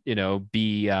duel and,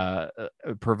 be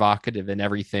provocative and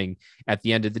everything, at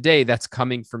the end of the day, that's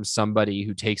coming from somebody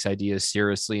who takes ideas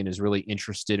seriously and is really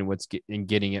interested in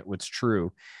getting at what's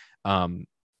true.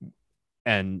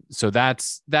 And so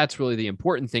that's really the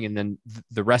important thing. And then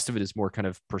the rest of it is more kind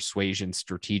of persuasion,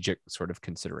 strategic sort of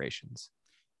considerations.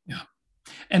 Yeah.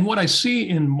 And what I see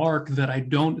in Mark that I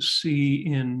don't see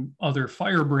in other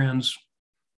firebrands,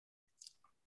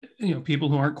 people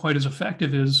who aren't quite as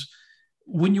effective, is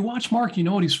when you watch Mark, you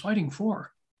know what he's fighting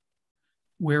for.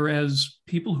 Whereas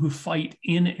people who fight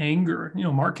in anger,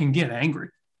 Mark can get angry,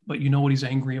 but you know what he's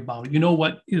angry about. You know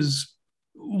what he's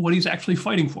actually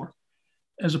fighting for,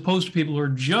 as opposed to people who are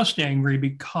just angry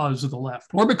because of the left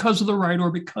or because of the right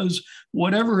or because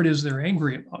whatever it is they're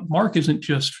angry about. Mark isn't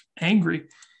just angry.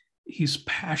 He's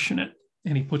passionate,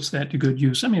 and he puts that to good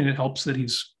use. It helps that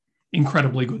he's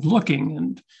incredibly good looking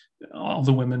and all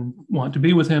the women want to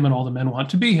be with him and all the men want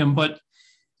to be him, but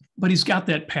he's got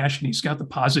that passion. He's got the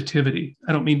positivity.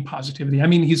 I don't mean positivity.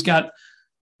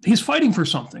 He's fighting for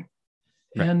something.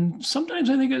 Right. And sometimes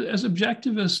I think as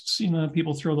objectivists,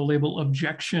 people throw the label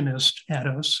objectionist at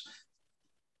us.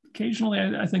 Occasionally,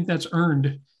 I think that's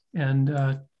earned,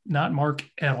 and not Mark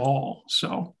at all.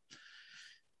 So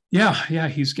Yeah,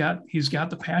 he's got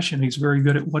the passion. He's very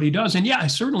good at what he does. And yeah, I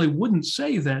certainly wouldn't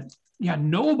say that, yeah,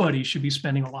 nobody should be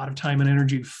spending a lot of time and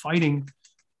energy fighting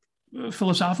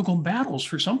philosophical battles.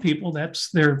 For some people,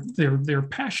 that's their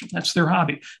passion. That's their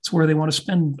hobby. It's where they want to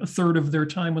spend a third of their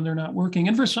time when they're not working.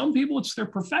 And for some people, it's their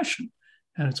profession.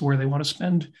 And it's where they want to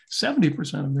spend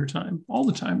 70% of their time, all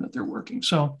the time that they're working.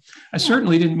 So I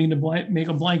certainly didn't mean to make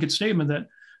a blanket statement that,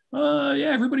 yeah,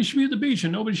 everybody should be at the beach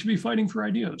and nobody should be fighting for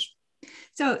ideas.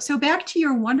 So back to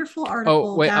your wonderful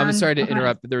article. Oh, wait, Don. I'm sorry to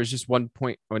interrupt, but there was just one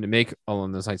point I wanted to make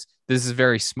along those lines. This is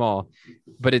very small,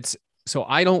 but so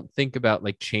I don't think about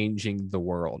like changing the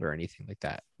world or anything like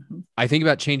that. Mm-hmm. I think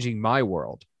about changing my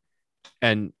world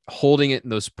and holding it in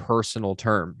those personal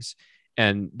terms.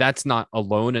 And that's not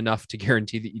alone enough to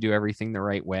guarantee that you do everything the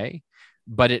right way,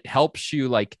 but it helps you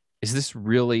like, is this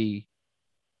really,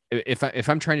 if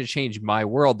I'm trying to change my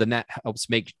world, then that helps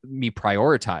make me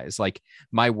prioritize. Like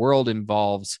my world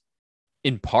involves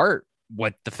in part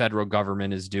what the federal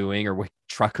government is doing or what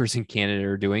truckers in Canada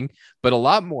are doing. But a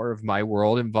lot more of my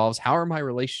world involves how are my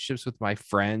relationships with my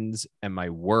friends and my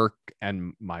work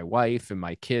and my wife and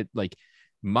my kid. Like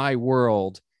my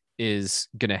world is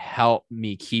going to help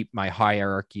me keep my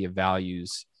hierarchy of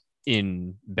values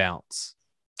in balance.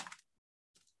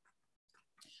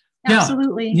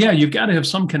 Absolutely. Yeah, you've got to have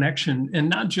some connection, and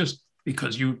not just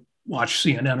because you watch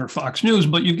CNN or Fox News,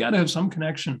 but you've got to have some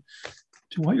connection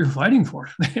to what you're fighting for.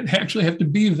 They actually have to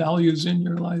be values in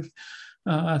your life.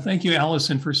 Thank you,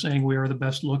 Allison, for saying we are the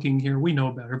best looking here. We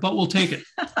know better, but we'll take it.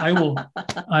 I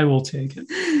will take it.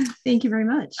 Thank you very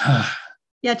much.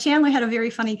 Yeah, Chandler had a very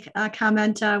funny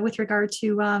comment with regard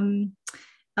to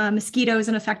mosquitoes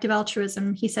and effective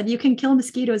altruism. He said, you can kill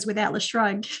mosquitoes with Atlas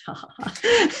Shrugged.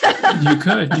 You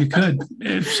could.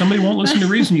 If somebody won't listen to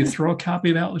reason, you throw a copy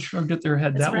of Atlas Shrugged at their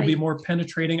head. That will be more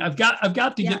penetrating. I've got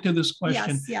to get to this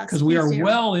question because we are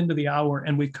well into the hour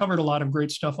and we've covered a lot of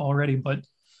great stuff already, but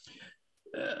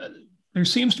there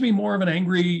seems to be more of an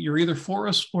angry, you're either for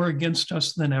us or against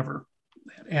us than ever.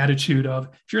 That attitude of,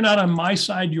 if you're not on my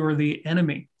side, you're the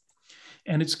enemy.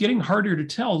 And it's getting harder to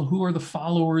tell who are the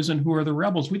followers and who are the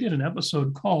rebels. We did an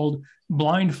episode called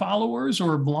Blind Followers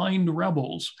or Blind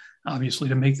Rebels, obviously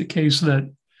to make the case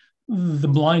that the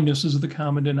blindness is the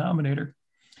common denominator.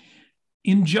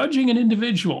 In judging an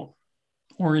individual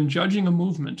or in judging a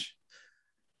movement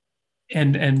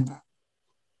and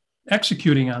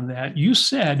executing on that, you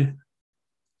said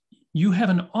you have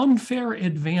an unfair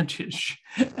advantage.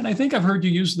 And I think I've heard you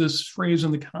use this phrase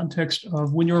in the context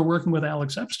of when you were working with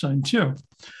Alex Epstein too.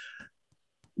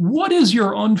 What is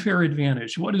your unfair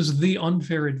advantage? What is the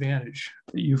unfair advantage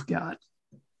that you've got?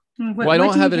 I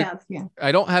don't have it.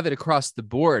 I don't have it across the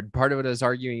board. Part of what I was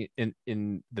arguing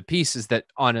in the piece is that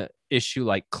on an issue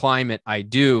like climate, I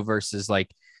do versus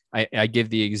like, I give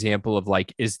the example of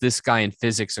like, is this guy in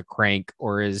physics a crank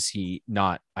or is he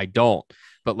not? I don't.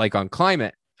 But like on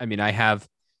climate, I mean, I have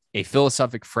a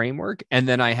philosophic framework, and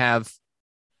then I have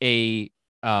I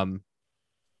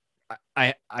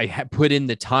put in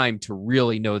the time to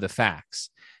really know the facts.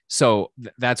 So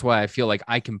that's why I feel like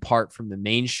I can part from the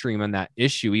mainstream on that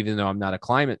issue, even though I'm not a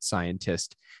climate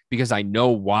scientist, because I know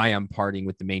why I'm parting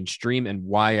with the mainstream and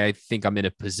why I think I'm in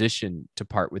a position to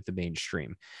part with the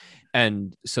mainstream.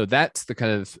 And so that's the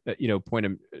kind of, point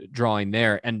I'm drawing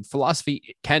there. And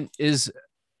philosophy is,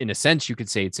 in a sense, you could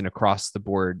say it's an across the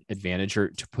board advantage, or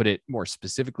to put it more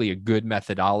specifically, a good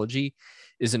methodology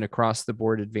is an across the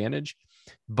board advantage,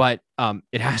 but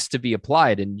it has to be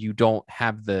applied, and you don't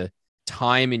have the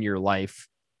time in your life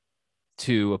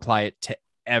to apply it to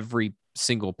every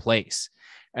single place.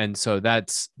 And so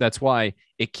that's why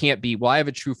it can't be, well, I have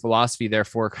a true philosophy,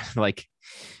 therefore kind of like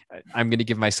I'm going to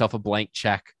give myself a blank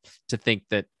check to think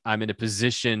that I'm in a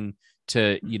position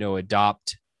to,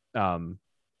 adopt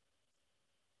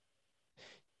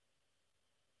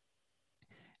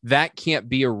that can't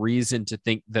be a reason to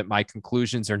think that my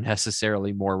conclusions are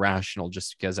necessarily more rational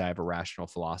just because I have a rational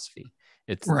philosophy.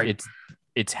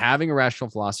 It's having a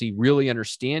rational philosophy, really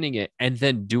understanding it, and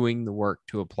then doing the work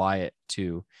to apply it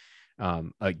to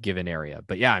a given area.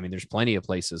 But yeah, I mean, there's plenty of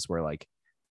places where like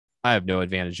I have no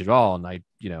advantage at all. And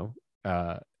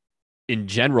I, in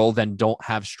general, then don't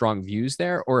have strong views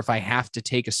there. Or if I have to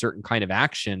take a certain kind of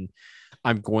action,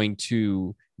 I'm going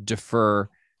to defer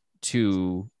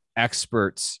to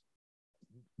experts,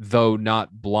 though not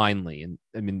blindly. And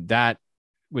I mean, that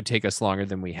would take us longer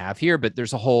than we have here, but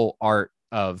there's a whole art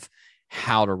of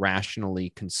how to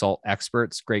rationally consult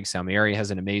experts. Greg Salmieri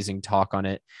has an amazing talk on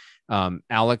it.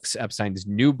 Alex Epstein's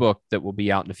new book that will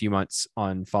be out in a few months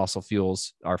on fossil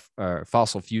fuels, our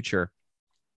fossil future,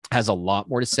 has a lot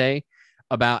more to say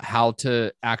about how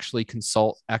to actually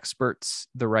consult experts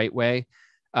the right way.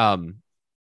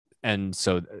 And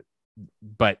so,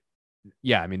 but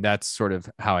yeah, I mean, that's sort of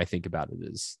how I think about it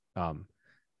is, I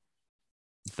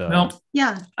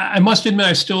must admit,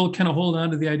 I still kind of hold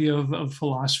on to the idea of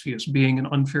philosophy as being an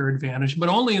unfair advantage, but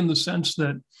only in the sense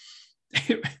that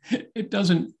it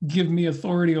doesn't give me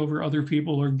authority over other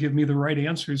people or give me the right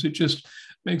answers. It just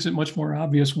makes it much more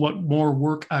obvious what more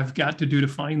work I've got to do to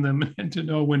find them and to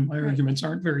know when my arguments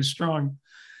aren't very strong.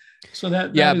 So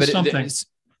that is something.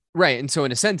 Right. And so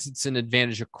in a sense, it's an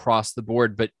advantage across the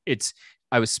board, but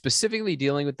I was specifically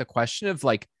dealing with the question of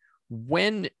like,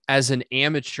 when as an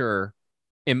amateur,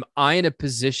 am I in a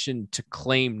position to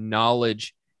claim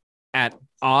knowledge at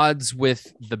odds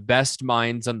with the best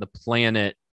minds on the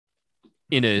planet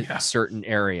in a certain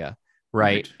area?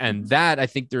 Right. And that I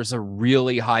think there's a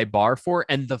really high bar for.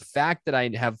 And the fact that I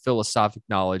have philosophic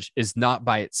knowledge is not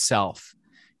by itself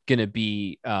going to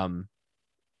be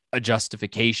a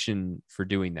justification for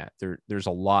doing that. There's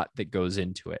a lot that goes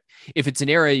into it. If it's an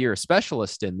area you're a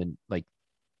specialist in, then like,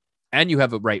 and you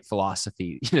have a right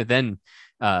philosophy, then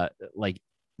like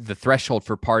the threshold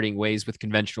for parting ways with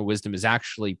conventional wisdom is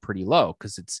actually pretty low,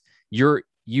 because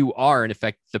you are in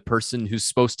effect the person who's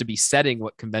supposed to be setting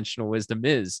what conventional wisdom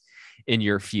is in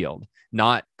your field,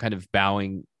 not kind of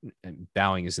bowing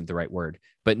isn't the right word,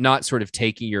 but not sort of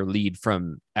taking your lead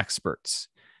from experts.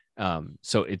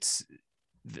 So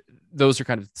those are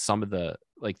kind of some of the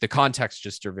contexts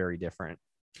just are very different.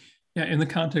 Yeah, in the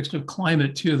context of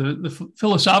climate too, the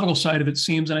philosophical side of it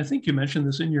seems, and I think you mentioned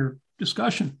this in your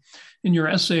discussion, in your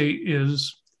essay,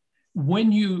 is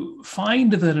when you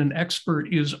find that an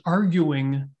expert is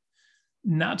arguing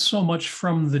not so much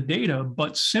from the data,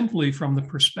 but simply from the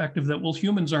perspective that, well,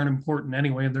 humans aren't important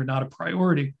anyway, and they're not a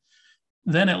priority,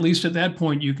 then at least at that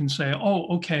point you can say,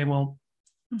 oh, okay, well,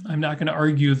 I'm not going to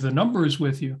argue the numbers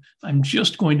with you. I'm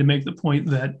just going to make the point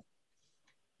that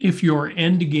if your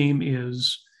end game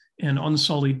is an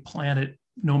unsullied planet,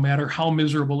 no matter how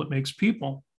miserable it makes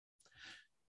people,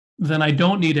 then I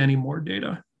don't need any more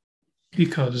data,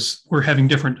 because we're having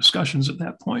different discussions at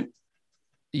that point.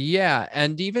 Yeah.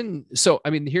 And even so, I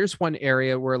mean, here's one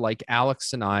area where like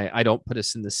Alex and I don't put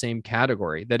us in the same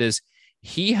category. That is,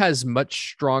 he has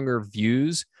much stronger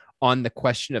views on the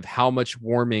question of how much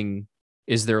warming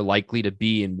is there likely to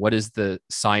be and what does the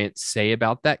science say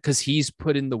about that? Because he's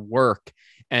put in the work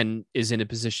and is in a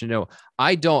position to know.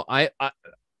 I don't.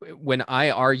 When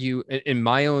I argue in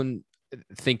my own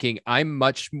thinking, I'm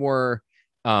much more.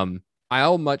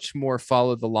 I'll much more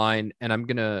follow the line, and I'm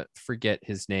gonna forget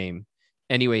his name.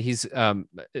 Anyway, he's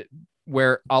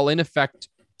where I'll in effect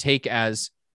take as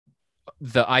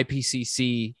the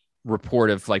IPCC report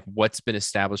of like what's been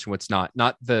established and what's not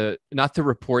the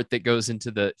report that goes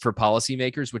into for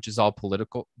policymakers, which is all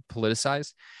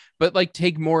politicized, but like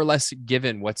take more or less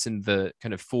given what's in the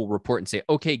kind of full report and say,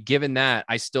 okay, given that,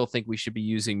 I still think we should be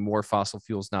using more fossil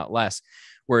fuels, not less.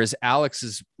 Whereas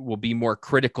Alex's will be more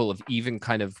critical of even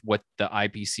kind of what the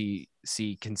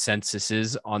IPCC consensus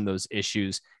is on those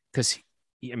issues, because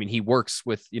he works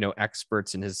with,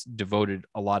 experts and has devoted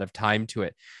a lot of time to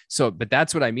it. So, but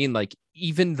that's what I mean. Like,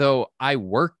 even though I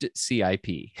worked at CIP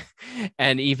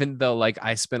and even though like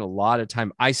I spent a lot of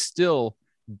time, I still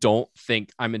don't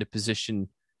think I'm in a position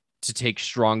to take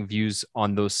strong views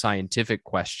on those scientific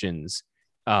questions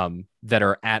that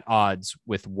are at odds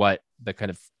with what the kind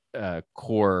of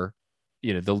core,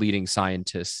 the leading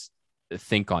scientists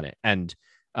think on it. And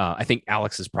I think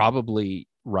Alex is probably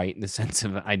right in the sense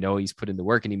of, I know he's put in the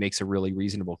work and he makes a really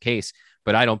reasonable case,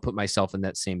 but I don't put myself in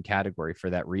that same category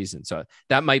for that reason. So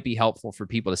that might be helpful for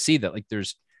people to see that like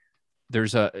there's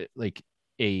a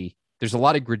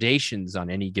lot of gradations on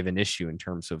any given issue in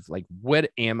terms of like, what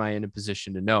am I in a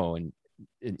position to know? And,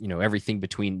 everything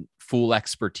between full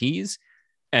expertise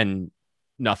and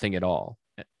nothing at all.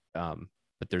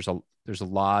 But there's a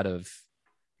lot of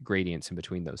gradients in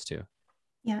between those two.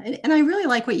 Yeah. And I really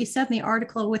like what you said in the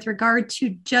article with regard to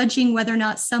judging whether or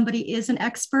not somebody is an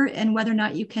expert and whether or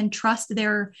not you can trust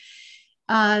their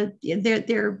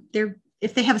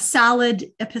if they have a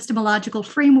solid epistemological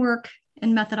framework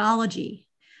and methodology.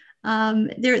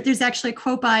 There's actually a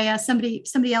quote by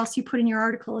somebody else you put in your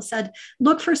article that said,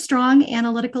 look for strong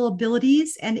analytical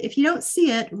abilities, and if you don't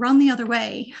see it, run the other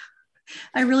way.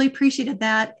 I really appreciated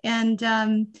that. And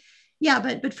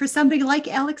but for somebody like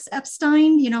Alex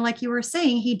Epstein, like you were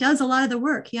saying, he does a lot of the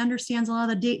work. He understands a lot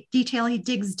of the detail. He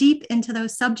digs deep into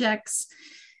those subjects.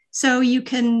 So you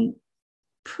can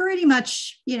pretty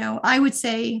much, I would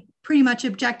say pretty much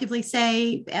objectively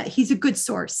say he's a good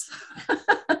source,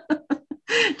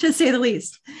 to say the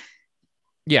least.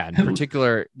 Yeah, in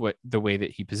particular, what the way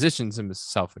that he positions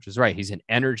himself, which is right. He's an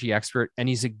energy expert, and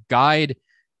he's a guide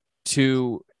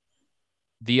to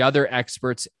the other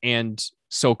experts and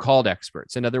so-called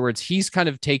experts. In other words, he's kind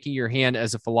of taking your hand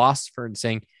as a philosopher and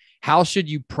saying, how should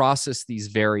you process these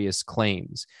various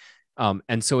claims?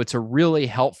 And so it's a really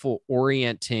helpful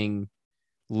orienting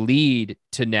lead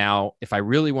to now, if I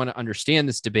really want to understand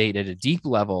this debate at a deep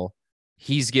level,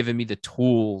 he's given me the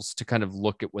tools to kind of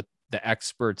look at what the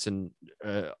experts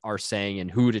are saying and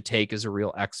who to take as a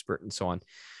real expert and so on.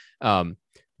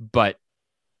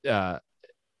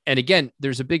 And again,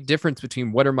 there's a big difference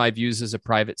between what are my views as a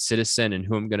private citizen and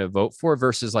who I'm going to vote for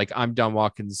versus like I'm Don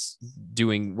Watkins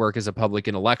doing work as a public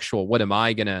intellectual. What am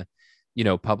I going to,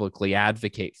 publicly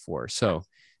advocate for? So,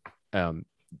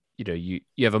 you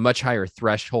have a much higher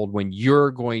threshold when you're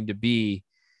going to be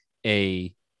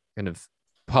a kind of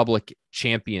public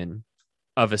champion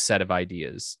of a set of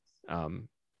ideas.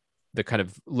 The kind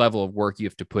of level of work you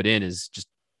have to put in is just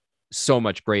so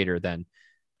much greater than,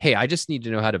 hey, I just need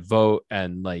to know how to vote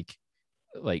and like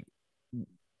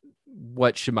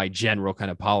what should my general kind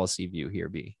of policy view here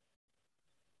be?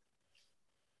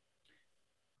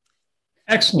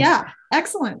 Excellent. Yeah,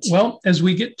 excellent. Well, as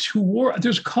we get to war,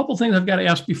 there's a couple things I've got to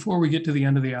ask before we get to the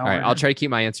end of the hour. All right, I'll try to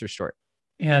keep my answers short.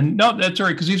 And no, that's all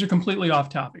right, because these are completely off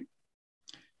topic.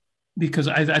 Because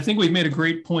I think we've made a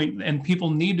great point, and people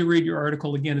need to read your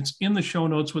article. Again, it's in the show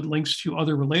notes with links to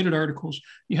other related articles.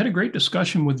 You had a great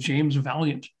discussion with James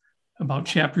Valiant about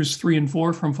chapters 3 and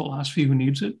 4 from Philosophy Who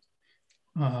Needs It,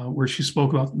 where she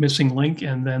spoke about the missing link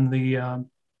and then the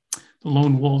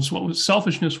lone wolves, what was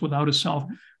selfishness without a self.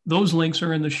 Those links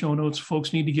are in the show notes.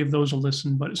 Folks need to give those a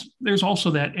listen. But there's also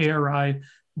that ARI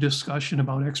discussion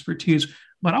about expertise.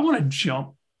 But I want to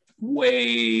jump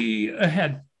way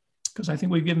ahead, because I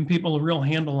think we've given people a real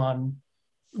handle on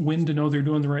when to know they're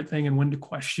doing the right thing and when to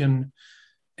question,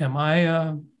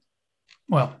 I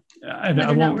won't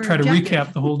try to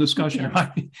recap the whole discussion.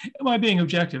 Yeah. Am I being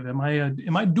objective? Am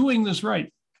I doing this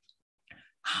right?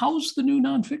 How's the new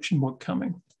nonfiction book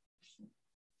coming?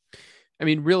 I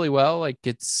mean, really well. Like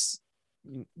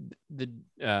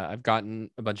I've gotten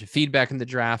a bunch of feedback in the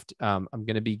draft. I'm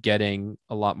going to be getting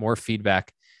a lot more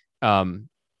feedback. I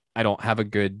don't have a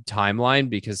good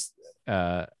timeline because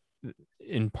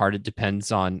in part it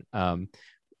depends on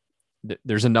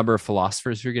there's a number of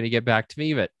philosophers who are going to get back to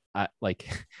me, but I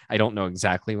don't know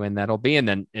exactly when that'll be, and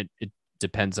then it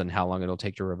depends on how long it'll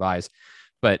take to revise.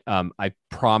 But I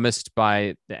promised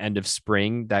by the end of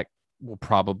spring that will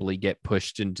probably get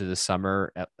pushed into the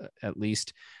summer at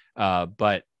least.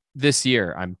 But this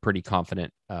year I'm pretty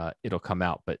confident it'll come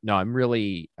out. But no, I'm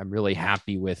really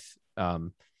happy with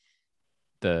the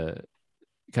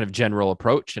kind of general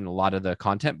approach and a lot of the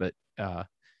content, but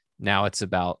now it's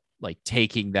about like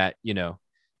taking that,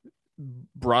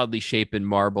 broadly shapen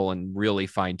marble and really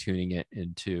fine tuning it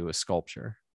into a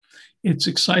sculpture. It's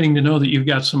exciting to know that you've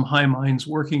got some high minds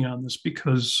working on this,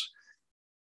 because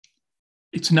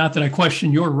it's not that I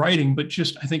question your writing, but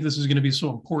just I think this is going to be so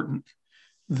important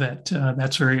that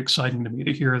that's very exciting to me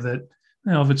to hear that.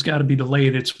 If it's got to be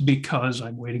delayed, it's because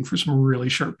I'm waiting for some really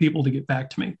sharp people to get back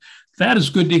to me. That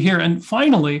is good to hear. And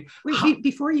finally, wait,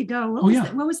 before you go,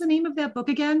 what was the name of that book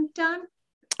again,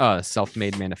 Don?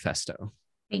 Self-Made Manifesto.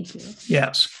 Thank you.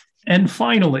 Yes. And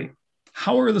finally,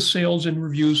 how are the sales and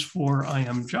reviews for I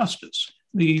Am Justice,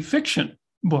 the fiction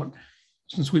book?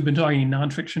 Since we've been talking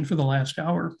nonfiction for the last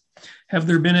hour, have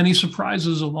there been any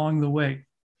surprises along the way?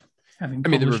 Having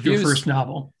published your first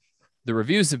novel. The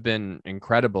reviews have been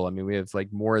incredible. I mean, we have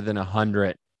like more than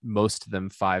 100, most of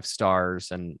them 5 stars.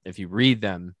 And if you read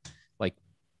them, like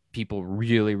people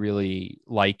really, really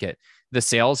like it. The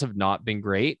sales have not been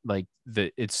great. Like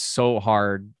it's so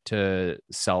hard to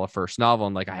sell a first novel.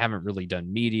 And like, I haven't really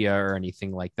done media or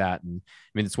anything like that. And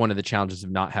I mean, it's one of the challenges of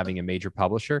not having a major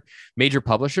publisher. Major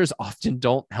publishers often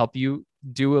don't help you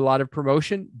do a lot of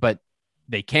promotion, but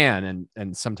they can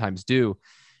and sometimes do.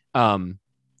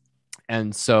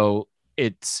 And so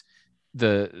it's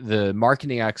the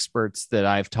marketing experts that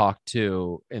I've talked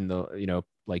to in the,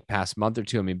 past month or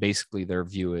two. I mean, basically their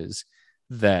view is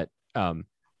that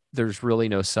there's really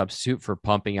no substitute for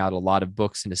pumping out a lot of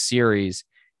books in a series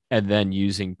and then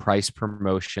using price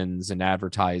promotions and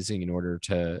advertising in order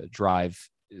to drive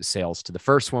sales to the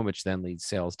first one, which then leads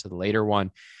sales to the later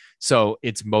one. So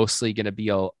it's mostly going to be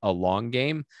a long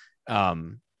game. But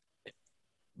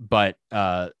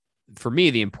for me,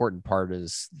 the important part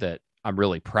is that I'm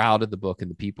really proud of the book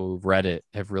and the people who've read it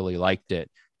have really liked it.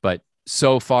 But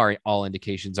so far, all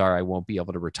indications are I won't be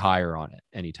able to retire on it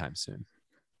anytime soon.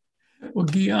 Well,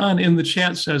 Guion in the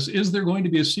chat says, is there going to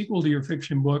be a sequel to your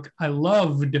fiction book? I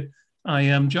loved I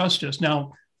am justice.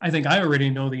 Now, I think I already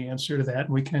know the answer to that, and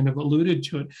we kind of alluded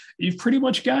to it. You've pretty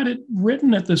much got it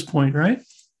written at this point, right?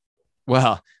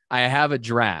 Well, I have a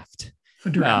draft. A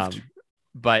draft.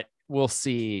 But we'll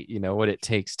see, what it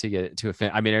takes to get it to a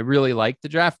fin. I mean, I really like the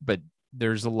draft, but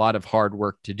there's a lot of hard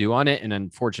work to do on it. And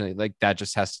unfortunately, like that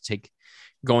just has to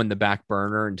go in the back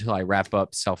burner until I wrap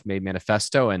up Self-Made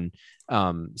Manifesto and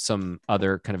some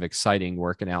other kind of exciting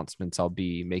work announcements I'll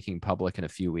be making public in a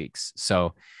few weeks.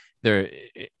 So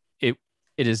it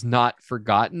is not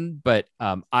forgotten, but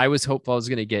I was hopeful I was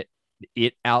going to get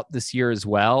it out this year as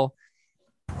well.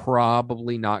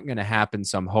 Probably not going to happen.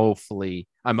 So I'm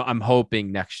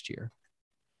hoping next year.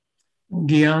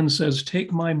 Dion says,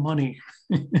 take my money.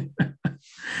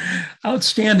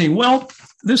 Outstanding. Well,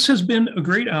 this has been a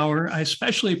great hour. I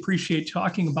especially appreciate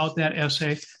talking about that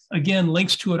essay. Again,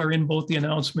 links to it are in both the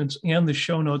announcements and the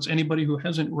show notes. Anybody who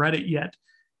hasn't read it yet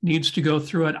needs to go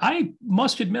through it. I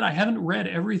must admit, I haven't read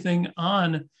everything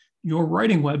on your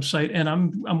writing website, and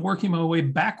I'm working my way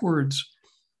backwards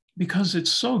because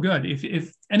it's so good.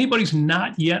 If anybody's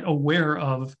not yet aware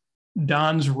of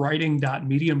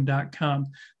donswriting.medium.com,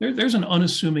 there's an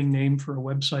unassuming name for a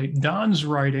website,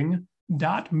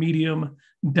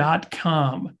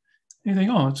 donswriting.medium.com. You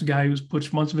think, oh, it's a guy who's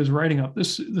pushed months of his writing up.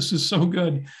 This is so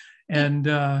good. And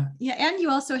and you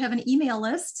also have an email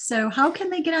list. So how can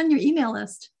they get on your email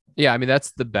list? Yeah, I mean,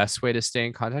 that's the best way to stay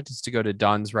in contact is to go to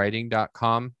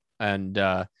donswriting.com and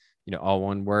all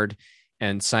one word,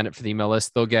 and sign up for the email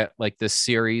list. They'll get like this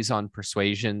series on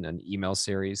persuasion, an email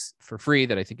series for free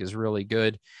that I think is really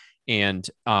good. And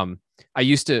I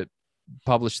used to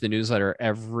publish the newsletter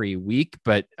every week,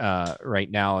 but right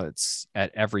now it's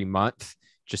at every month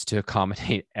just to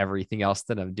accommodate everything else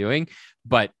that I'm doing.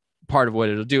 But part of what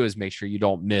it'll do is make sure you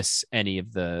don't miss any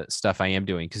of the stuff I am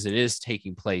doing, because it is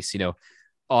taking place,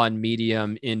 on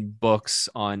Medium, in books,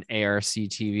 on ARC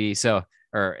TV,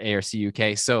 or ARC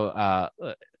UK. So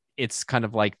it's kind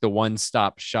of like the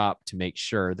one-stop shop to make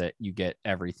sure that you get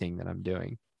everything that I'm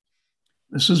doing.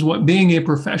 This is what being a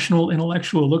professional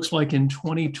intellectual looks like in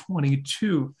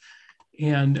 2022.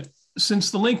 And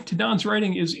since the link to Don's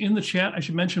writing is in the chat, I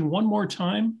should mention one more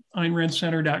time,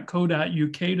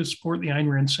 AynRandCenter.co.uk to support the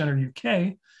Ayn Rand Center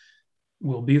UK.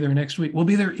 We'll be there next week. We'll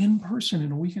be there in person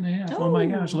in a week and a half. Oh my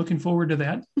gosh, looking forward to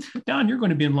that. Don, you're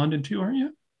going to be in London too, aren't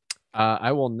you?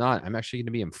 I will not. I'm actually going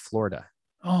to be in Florida.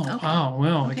 Oh, okay. Wow.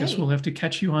 Well, okay. I guess we'll have to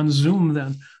catch you on Zoom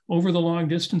then over the long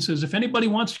distances. If anybody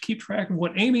wants to keep track of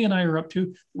what Amy and I are up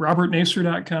to,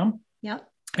 robertnasir.com. Yep.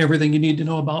 Everything you need to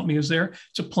know about me is there.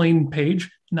 It's a plain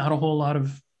page, not a whole lot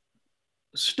of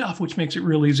stuff, which makes it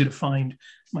real easy to find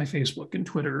my Facebook and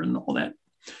Twitter and all that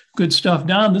good stuff.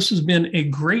 Don, this has been a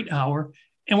great hour,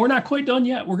 and we're not quite done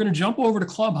yet. We're going to jump over to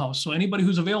Clubhouse. So anybody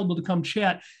who's available to come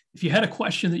chat, if you had a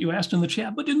question that you asked in the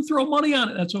chat but didn't throw money on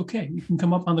it, that's okay. You can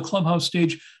come up on the Clubhouse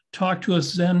stage, talk to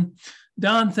us then.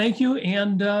 Don, thank you,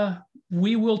 and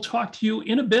we will talk to you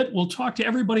in a bit. We'll talk to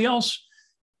everybody else.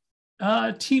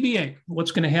 TBA,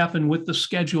 what's going to happen with the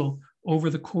schedule over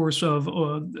the course of,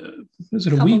 is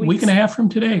it a week and a half from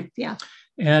today? Yeah.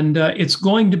 And it's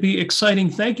going to be exciting.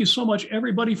 Thank you so much,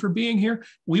 everybody, for being here.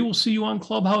 We will see you on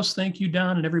Clubhouse. Thank you,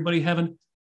 Don, and everybody have an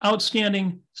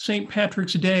outstanding St.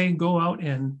 Patrick's Day. Go out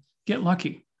and get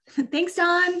lucky. Thanks,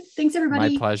 Don. Thanks,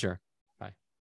 everybody. My pleasure.